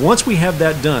 Now, once we have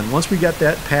that done, once we got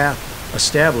that path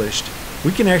established,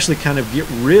 we can actually kind of get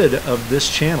rid of this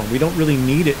channel. We don't really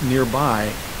need it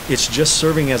nearby. It's just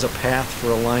serving as a path for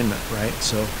alignment, right?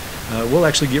 So we'll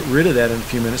actually get rid of that in a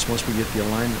few minutes once we get the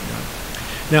alignment done.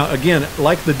 Now, again,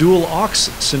 like the dual aux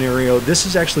scenario, this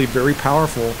is actually very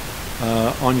powerful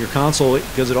on your console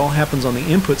because it all happens on the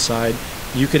input side.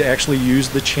 You could actually use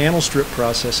the channel strip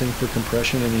processing for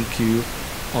compression and EQ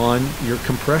on your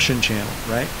compression channel,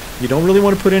 right? You don't really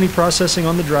want to put any processing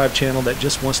on the drive channel. That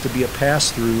just wants to be a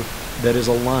pass-through that is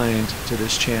aligned to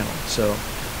this channel. So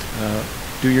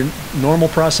do your normal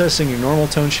processing, your normal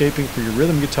tone shaping for your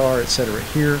rhythm guitar, etc.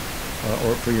 here,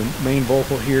 or for your main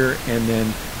vocal here, and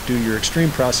then do your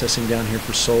extreme processing down here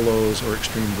for solos or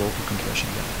extreme vocal compression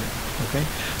down here. Okay,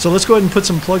 so let's go ahead and put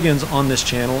some plugins on this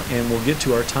channel, and we'll get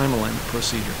to our time alignment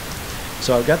procedure.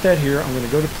 So I've got that here. I'm going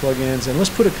to go to plugins, and let's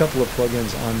put a couple of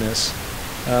plugins on this.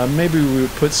 Maybe we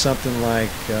would put something like,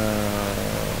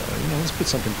 let's put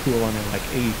something cool on there like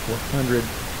 8400.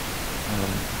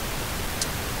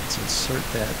 Let's insert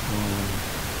that on,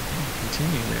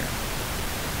 continue there.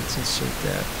 Let's insert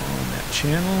that on that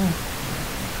channel,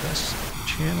 compress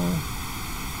channel.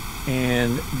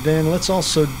 And then let's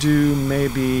also do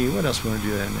maybe, what else we want to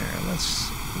do in there? Let's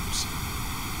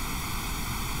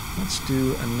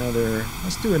do another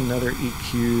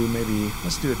EQ, maybe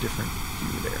let's do a different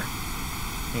EQ there.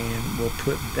 And we'll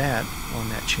put that on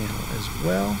that channel as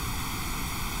well.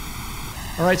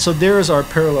 Alright, so there's our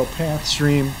parallel path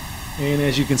stream, and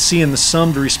as you can see in the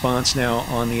summed response now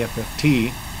on the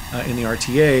FFT, in the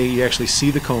RTA, you actually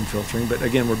see the comb filtering, but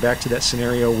again, we're back to that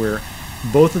scenario where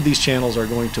both of these channels are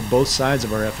going to both sides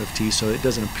of our FFT, so it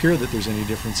doesn't appear that there's any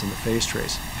difference in the phase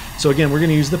trace. So again, we're going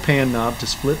to use the pan knob to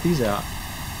split these out.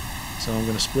 So I'm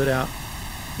going to split out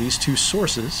these two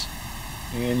sources,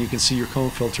 and you can see your comb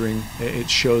filtering, it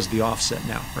shows the offset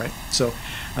now, right? So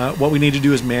what we need to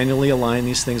do is manually align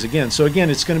these things again. So again,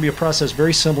 it's going to be a process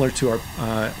very similar to our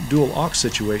dual aux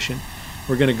situation.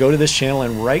 We're going to go to this channel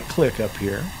and right click up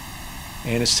here,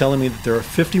 and it's telling me that there are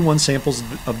 51 samples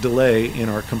of delay in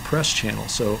our compressed channel.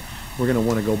 So we're going to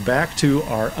want to go back to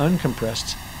our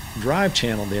uncompressed drive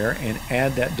channel there and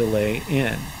add that delay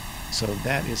in. So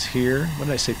that is here. What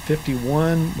did I say?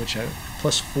 51, which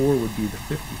plus 4 would be the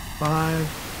 55. Let's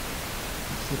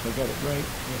see if I got it right.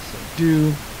 Yes, I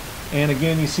do. And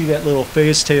again, you see that little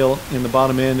phase tail in the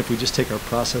bottom end. If we just take our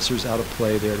processors out of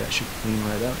play there, that should clean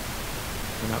right up.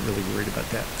 We're not really worried about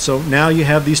that. So now you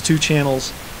have these two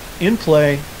channels in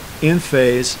play, in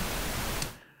phase,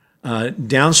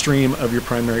 downstream of your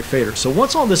primary fader. So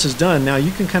once all this is done, now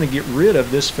you can kind of get rid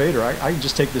of this fader. I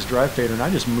just take this drive fader and I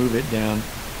just move it down,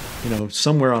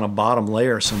 somewhere on a bottom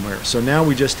layer somewhere. So now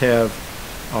we just have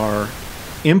our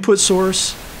input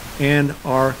source and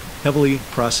our heavily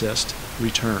processed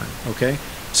return, okay?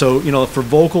 So, for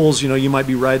vocals, you might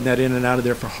be riding that in and out of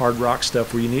there for hard rock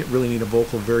stuff where you really need a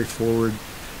vocal very forward.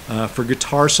 For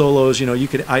guitar solos,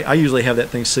 I usually have that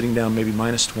thing sitting down maybe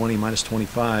 -20,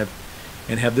 -25,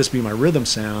 and have this be my rhythm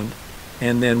sound.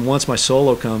 And then once my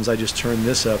solo comes, I just turn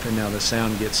this up, and now the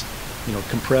sound gets,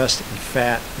 compressed and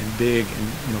fat and big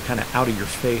and, kind of out of your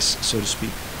face, so to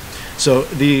speak. So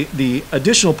the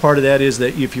additional part of that is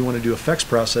that if you want to do effects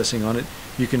processing on it,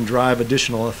 you can drive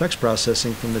additional effects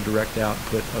processing from the direct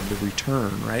output of the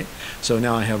return, right? So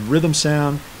now I have rhythm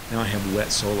sound, now I have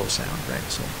wet solo sound, right?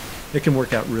 So it can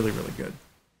work out really, really good.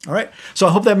 All right, so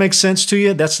I hope that makes sense to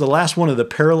you. That's the last one of the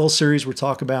parallel series we'll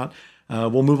talk about.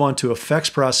 We'll move on to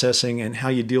effects processing and how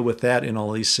you deal with that in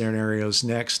all these scenarios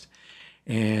next.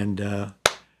 And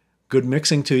good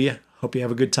mixing to you. Hope you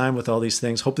have a good time with all these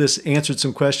things. Hope this answered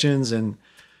some questions and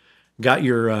got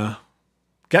your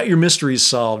mysteries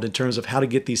solved in terms of how to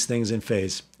get these things in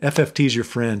phase. FFT is your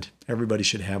friend. Everybody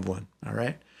should have one. All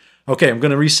right. Okay, I'm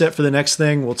going to reset for the next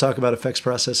thing. We'll talk about effects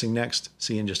processing next.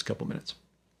 See you in just a couple minutes.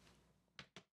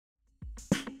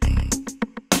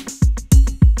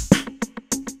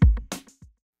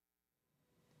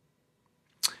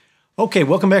 Okay,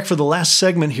 welcome back for the last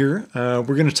segment here. We're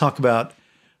going to talk about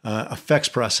effects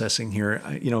processing here.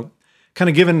 Kind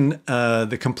of given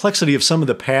the complexity of some of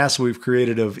the paths we've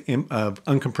created of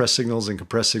uncompressed signals and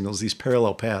compressed signals, these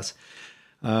parallel paths,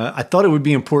 I thought it would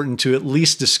be important to at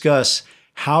least discuss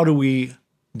how do we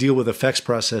deal with effects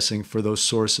processing for those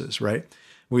sources, right?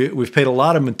 We've paid a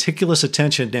lot of meticulous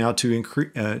attention now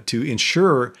to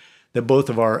ensure that both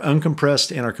of our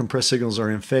uncompressed and our compressed signals are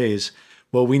in phase.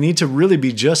 Well, we need to really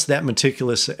be just that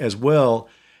meticulous as well,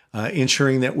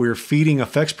 ensuring that we're feeding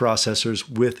effects processors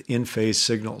with in-phase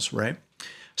signals, right?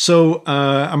 So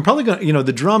I'm probably going to,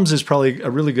 the drums is probably a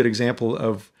really good example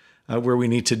of where we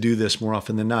need to do this more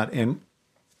often than not. And,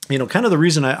 kind of the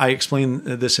reason I explain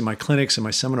this in my clinics and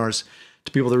my seminars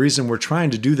to people, the reason we're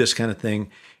trying to do this kind of thing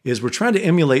is we're trying to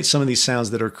emulate some of these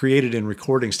sounds that are created in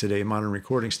recordings today, modern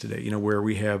recordings today, where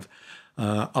we have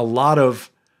a lot of,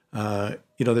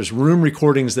 there's room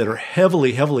recordings that are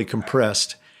heavily, heavily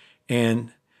compressed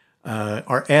and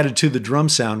are added to the drum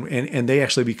sound, and they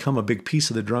actually become a big piece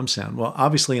of the drum sound. Well,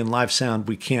 obviously in live sound,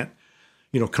 we can't,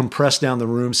 compress down the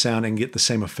room sound and get the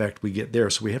same effect we get there.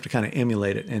 So we have to kind of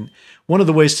emulate it. And one of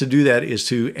the ways to do that is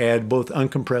to add both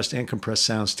uncompressed and compressed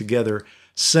sounds together,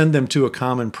 send them to a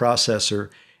common processor,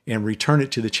 and return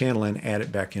it to the channel and add it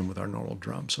back in with our normal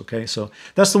drums. Okay, so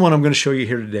that's the one I'm going to show you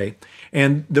here today.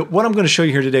 And what I'm going to show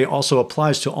you here today also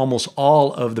applies to almost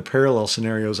all of the parallel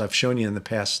scenarios I've shown you in the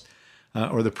past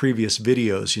or the previous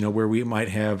videos, where we might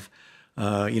have,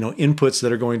 inputs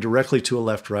that are going directly to a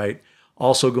left-right,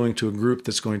 also going to a group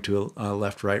that's going to a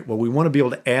left-right. Well, we want to be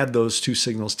able to add those two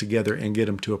signals together and get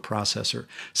them to a processor.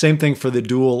 Same thing for the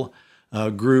dual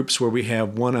groups where we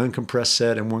have one uncompressed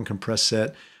set and one compressed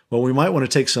set. Well, we might want to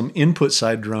take some input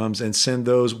side drums and send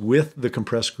those with the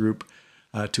compressed group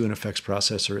to an effects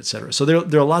processor, etc. So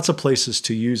there are lots of places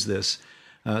to use this.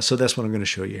 So that's what I'm going to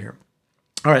show you here.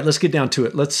 All right, let's get down to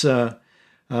it. Let's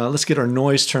get our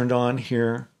noise turned on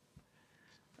here.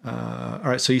 All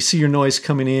right, so you see your noise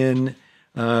coming in.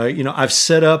 I've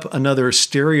set up another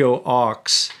stereo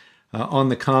aux on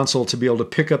the console to be able to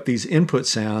pick up these input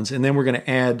sounds, and then we're going to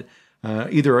add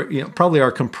probably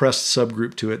our compressed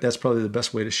subgroup to it. That's probably the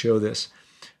best way to show this.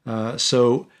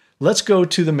 So let's go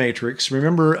to the matrix.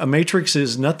 Remember, a matrix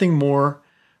is nothing more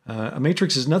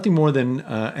than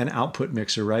an output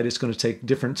mixer, right? It's going to take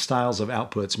different styles of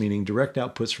outputs, meaning direct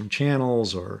outputs from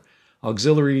channels or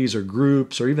auxiliaries or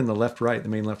groups or even the left-right, the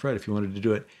main left-right if you wanted to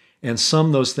do it, and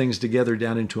sum those things together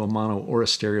down into a mono or a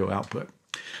stereo output.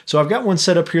 So I've got one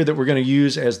set up here that we're going to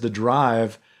use as the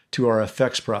drive to our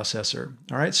effects processor.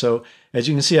 All right, so as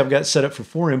you can see, I've got set up for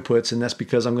 4 inputs, and that's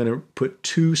because I'm going to put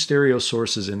 2 stereo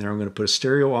sources in there. I'm going to put a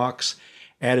stereo aux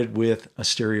added with a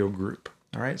stereo group.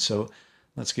 All right, so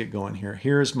let's get going here.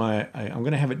 Here's I'm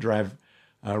going to have it drive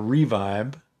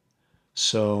revibe.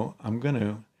 So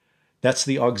that's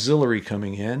the auxiliary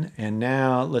coming in. And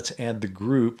now let's add the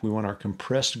group. We want our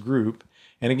compressed group.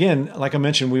 And again, like I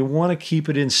mentioned, we want to keep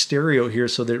it in stereo here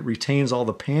so that it retains all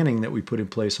the panning that we put in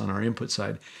place on our input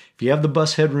side. If you have the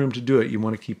bus headroom to do it, you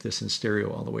want to keep this in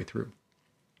stereo all the way through.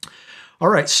 All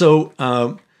right, so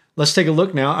let's take a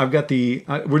look now. I've got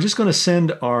we're just going to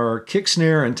send our kick,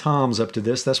 snare, and toms up to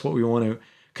this. That's what we want to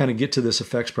kind of get to this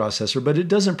effects processor, but it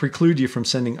doesn't preclude you from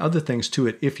sending other things to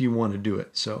it if you want to do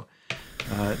it. So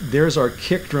there's our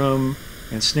kick drum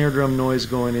and snare drum noise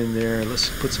going in there.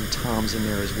 Let's put some toms in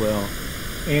there as well.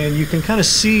 And you can kind of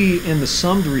see in the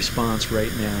summed response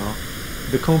right now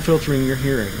the comb filtering you're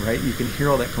hearing, right? You can hear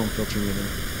all that comb filtering in there.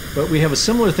 But we have a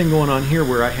similar thing going on here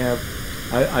where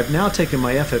I've now taken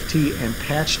my FFT and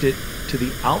patched it to the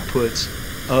outputs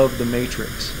of the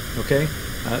matrix, okay?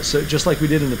 So just like we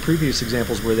did in the previous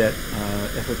examples where that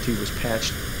FFT was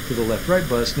patched to the left-right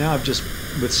bus, now I've just,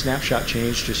 with snapshot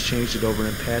change, just changed it over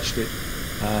and patched it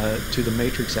to the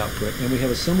matrix output. And we have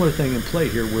a similar thing in play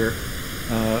here where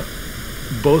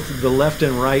both the left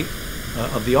and right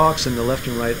of the aux and the left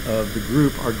and right of the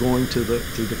group are going to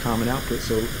the common output.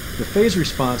 So the phase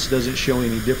response doesn't show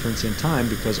any difference in time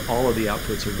because all of the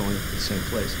outputs are going to the same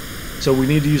place. So we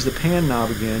need to use the pan knob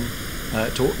again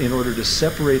in order to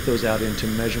separate those out into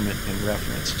measurement and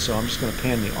reference. So I'm just going to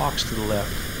pan the aux to the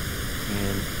left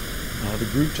and the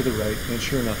group to the right, and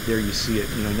sure enough, there you see it.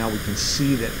 Now we can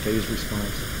see that phase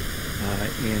response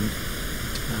and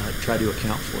try to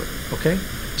account for it. Okay.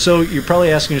 So you're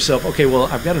probably asking yourself, okay, well,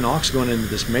 I've got an aux going into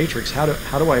this matrix. How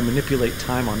do I manipulate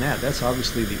time on that? That's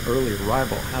obviously the early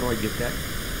arrival. How do I get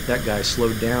that guy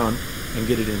slowed down and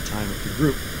get it in time with the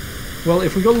group? Well,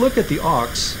 if we go look at the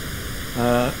aux,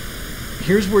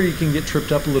 here's where you can get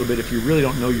tripped up a little bit if you really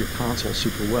don't know your console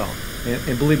super well.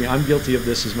 And believe me, I'm guilty of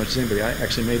this as much as anybody. I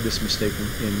actually made this mistake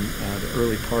in the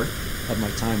early part of my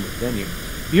time with Venue.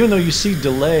 Even though you see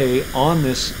delay on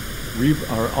this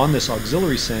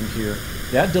auxiliary send here,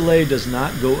 that delay does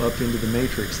not go up into the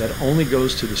matrix. That only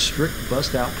goes to the strict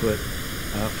bus output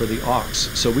for the aux.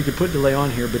 So we could put delay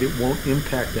on here, but it won't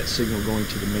impact that signal going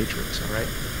to the matrix. All right.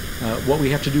 What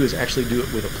we have to do is actually do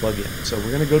it with a plug-in. So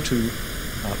we're going to go to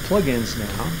plugins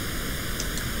now,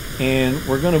 and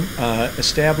we're going to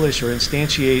establish or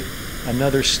instantiate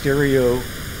another stereo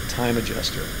time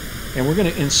adjuster, and we're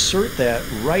going to insert that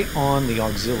right on the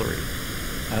auxiliary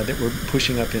that we're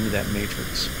pushing up into that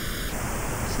matrix.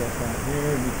 Set that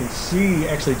there, and you can see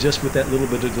actually just with that little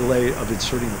bit of delay of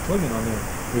inserting the plugin on there,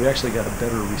 we've actually got a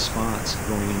better response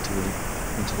going into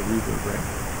the reverb,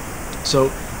 right? So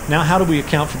now how do we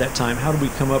account for that time? How do we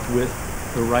come up with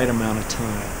the right amount of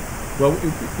time? Well,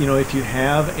 if you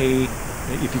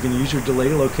can use your delay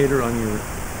locator on your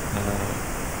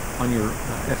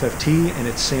FFT and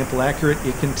it's sample accurate,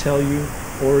 it can tell you,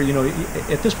 or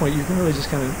at this point you can really just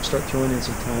kind of start throwing in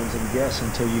some times and guess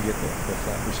until you get the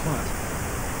flat response.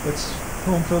 Let's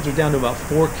home filter down to about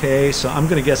 4K, so I'm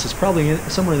going to guess it's probably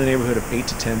somewhere in the neighborhood of 8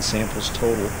 to 10 samples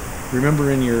total.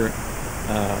 Remember, in your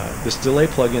this delay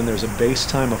plugin, there's a base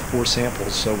time of 4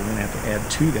 samples, so we're going to have to add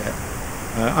to that.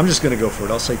 I'm just going to go for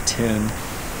it. I'll say 10.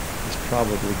 It's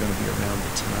probably going to be around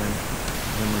the time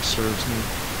memory serves me.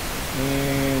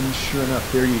 And sure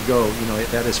enough, there you go.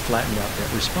 That has flattened out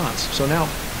that response. So now,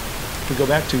 if we go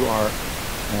back to our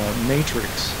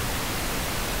matrix,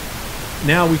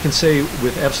 now we can say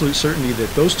with absolute certainty that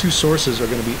those two sources are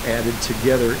going to be added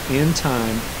together in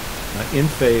time, in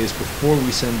phase, before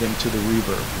we send them to the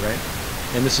reverb, right?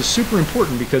 And this is super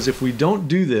important because if we don't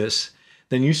do this,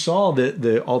 then you saw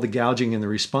all the gouging in the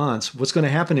response. What's going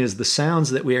to happen is the sounds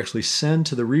that we actually send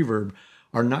to the reverb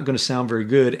are not going to sound very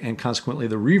good, and consequently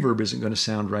the reverb isn't going to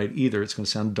sound right either. It's going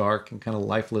to sound dark and kind of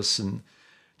lifeless and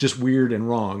just weird and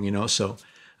wrong, So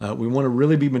we want to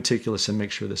really be meticulous and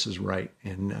make sure this is right.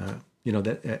 And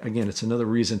that again, it's another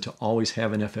reason to always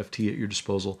have an FFT at your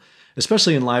disposal,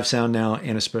 especially in live sound now,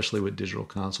 and especially with digital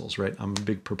consoles, right? I'm a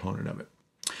big proponent of it.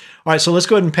 All right, so let's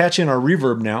go ahead and patch in our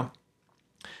reverb now.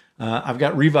 I've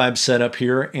got Revibe set up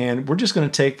here, and we're just going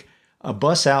to take a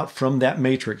bus out from that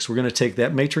matrix. We're going to take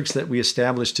that matrix that we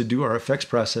established to do our effects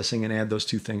processing and add those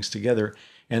two things together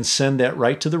and send that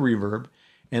right to the reverb,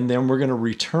 and then we're going to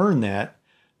return that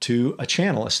to a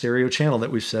channel, a stereo channel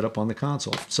that we've set up on the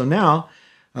console. So now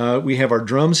we have our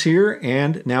drums here,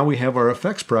 and now we have our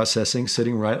effects processing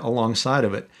sitting right alongside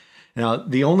of it. Now,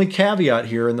 the only caveat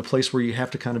here, and the place where you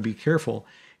have to kind of be careful,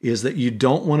 is that you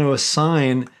don't want to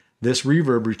assign this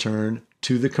reverb return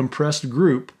to the compressed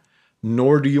group,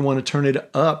 nor do you want to turn it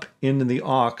up into the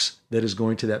aux that is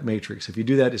going to that matrix. If you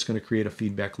do that, it's going to create a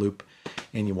feedback loop,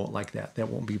 and you won't like that. That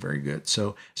won't be very good.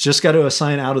 So it's just got to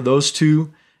assign out of those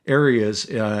two areas.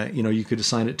 You could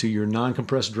assign it to your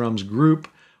non-compressed drums group,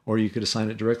 or you could assign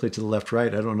it directly to the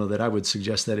left-right. I don't know that I would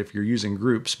suggest that if you're using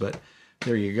groups, but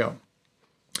there you go.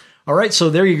 All right, so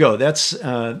there you go. That's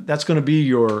going to be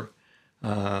your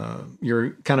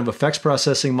kind of effects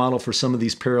processing model for some of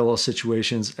these parallel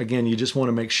situations. Again, you just want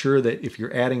to make sure that if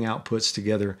you're adding outputs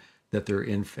together, that they're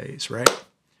in phase, right?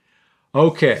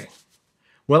 Okay.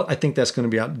 Well, I think that's going to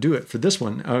be out to do it for this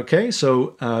one. Okay,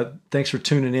 so thanks for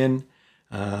tuning in.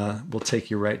 We'll take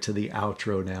you right to the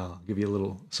outro now. I'll give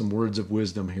you some words of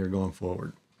wisdom here going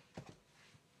forward.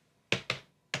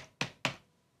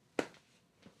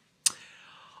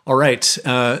 All right,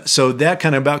 so that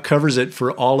kind of about covers it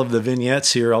for all of the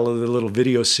vignettes here, all of the little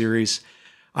video series.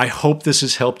 I hope this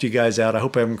has helped you guys out. I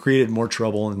hope I haven't created more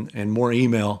trouble and more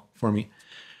email for me.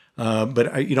 But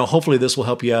hopefully this will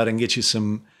help you out and get you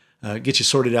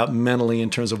sorted out mentally in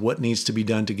terms of what needs to be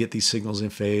done to get these signals in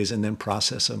phase and then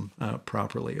process them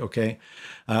properly. Okay,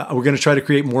 we're going to try to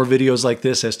create more videos like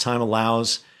this as time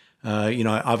allows.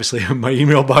 Obviously my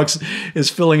email box is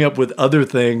filling up with other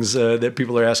things that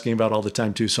people are asking about all the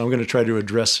time too. So I'm going to try to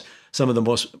address some of the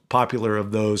most popular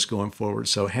of those going forward.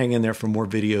 So hang in there for more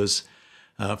videos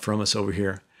from us over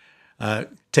here.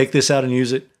 Take this out and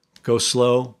use it. Go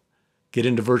slow. Get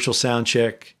into virtual sound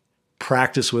check.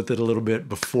 Practice with it a little bit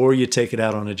before you take it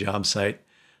out on a job site.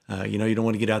 You don't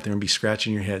want to get out there and be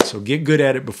scratching your head. So get good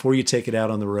at it before you take it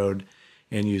out on the road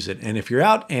and use it. And if you're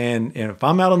out and if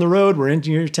I'm out on the road, we're in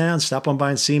your town, stop on by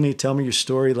and see me. Tell me your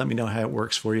story. Let me know how it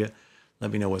works for you.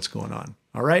 Let me know what's going on.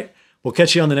 All right. We'll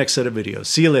catch you on the next set of videos.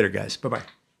 See you later, guys.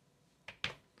 Bye-bye.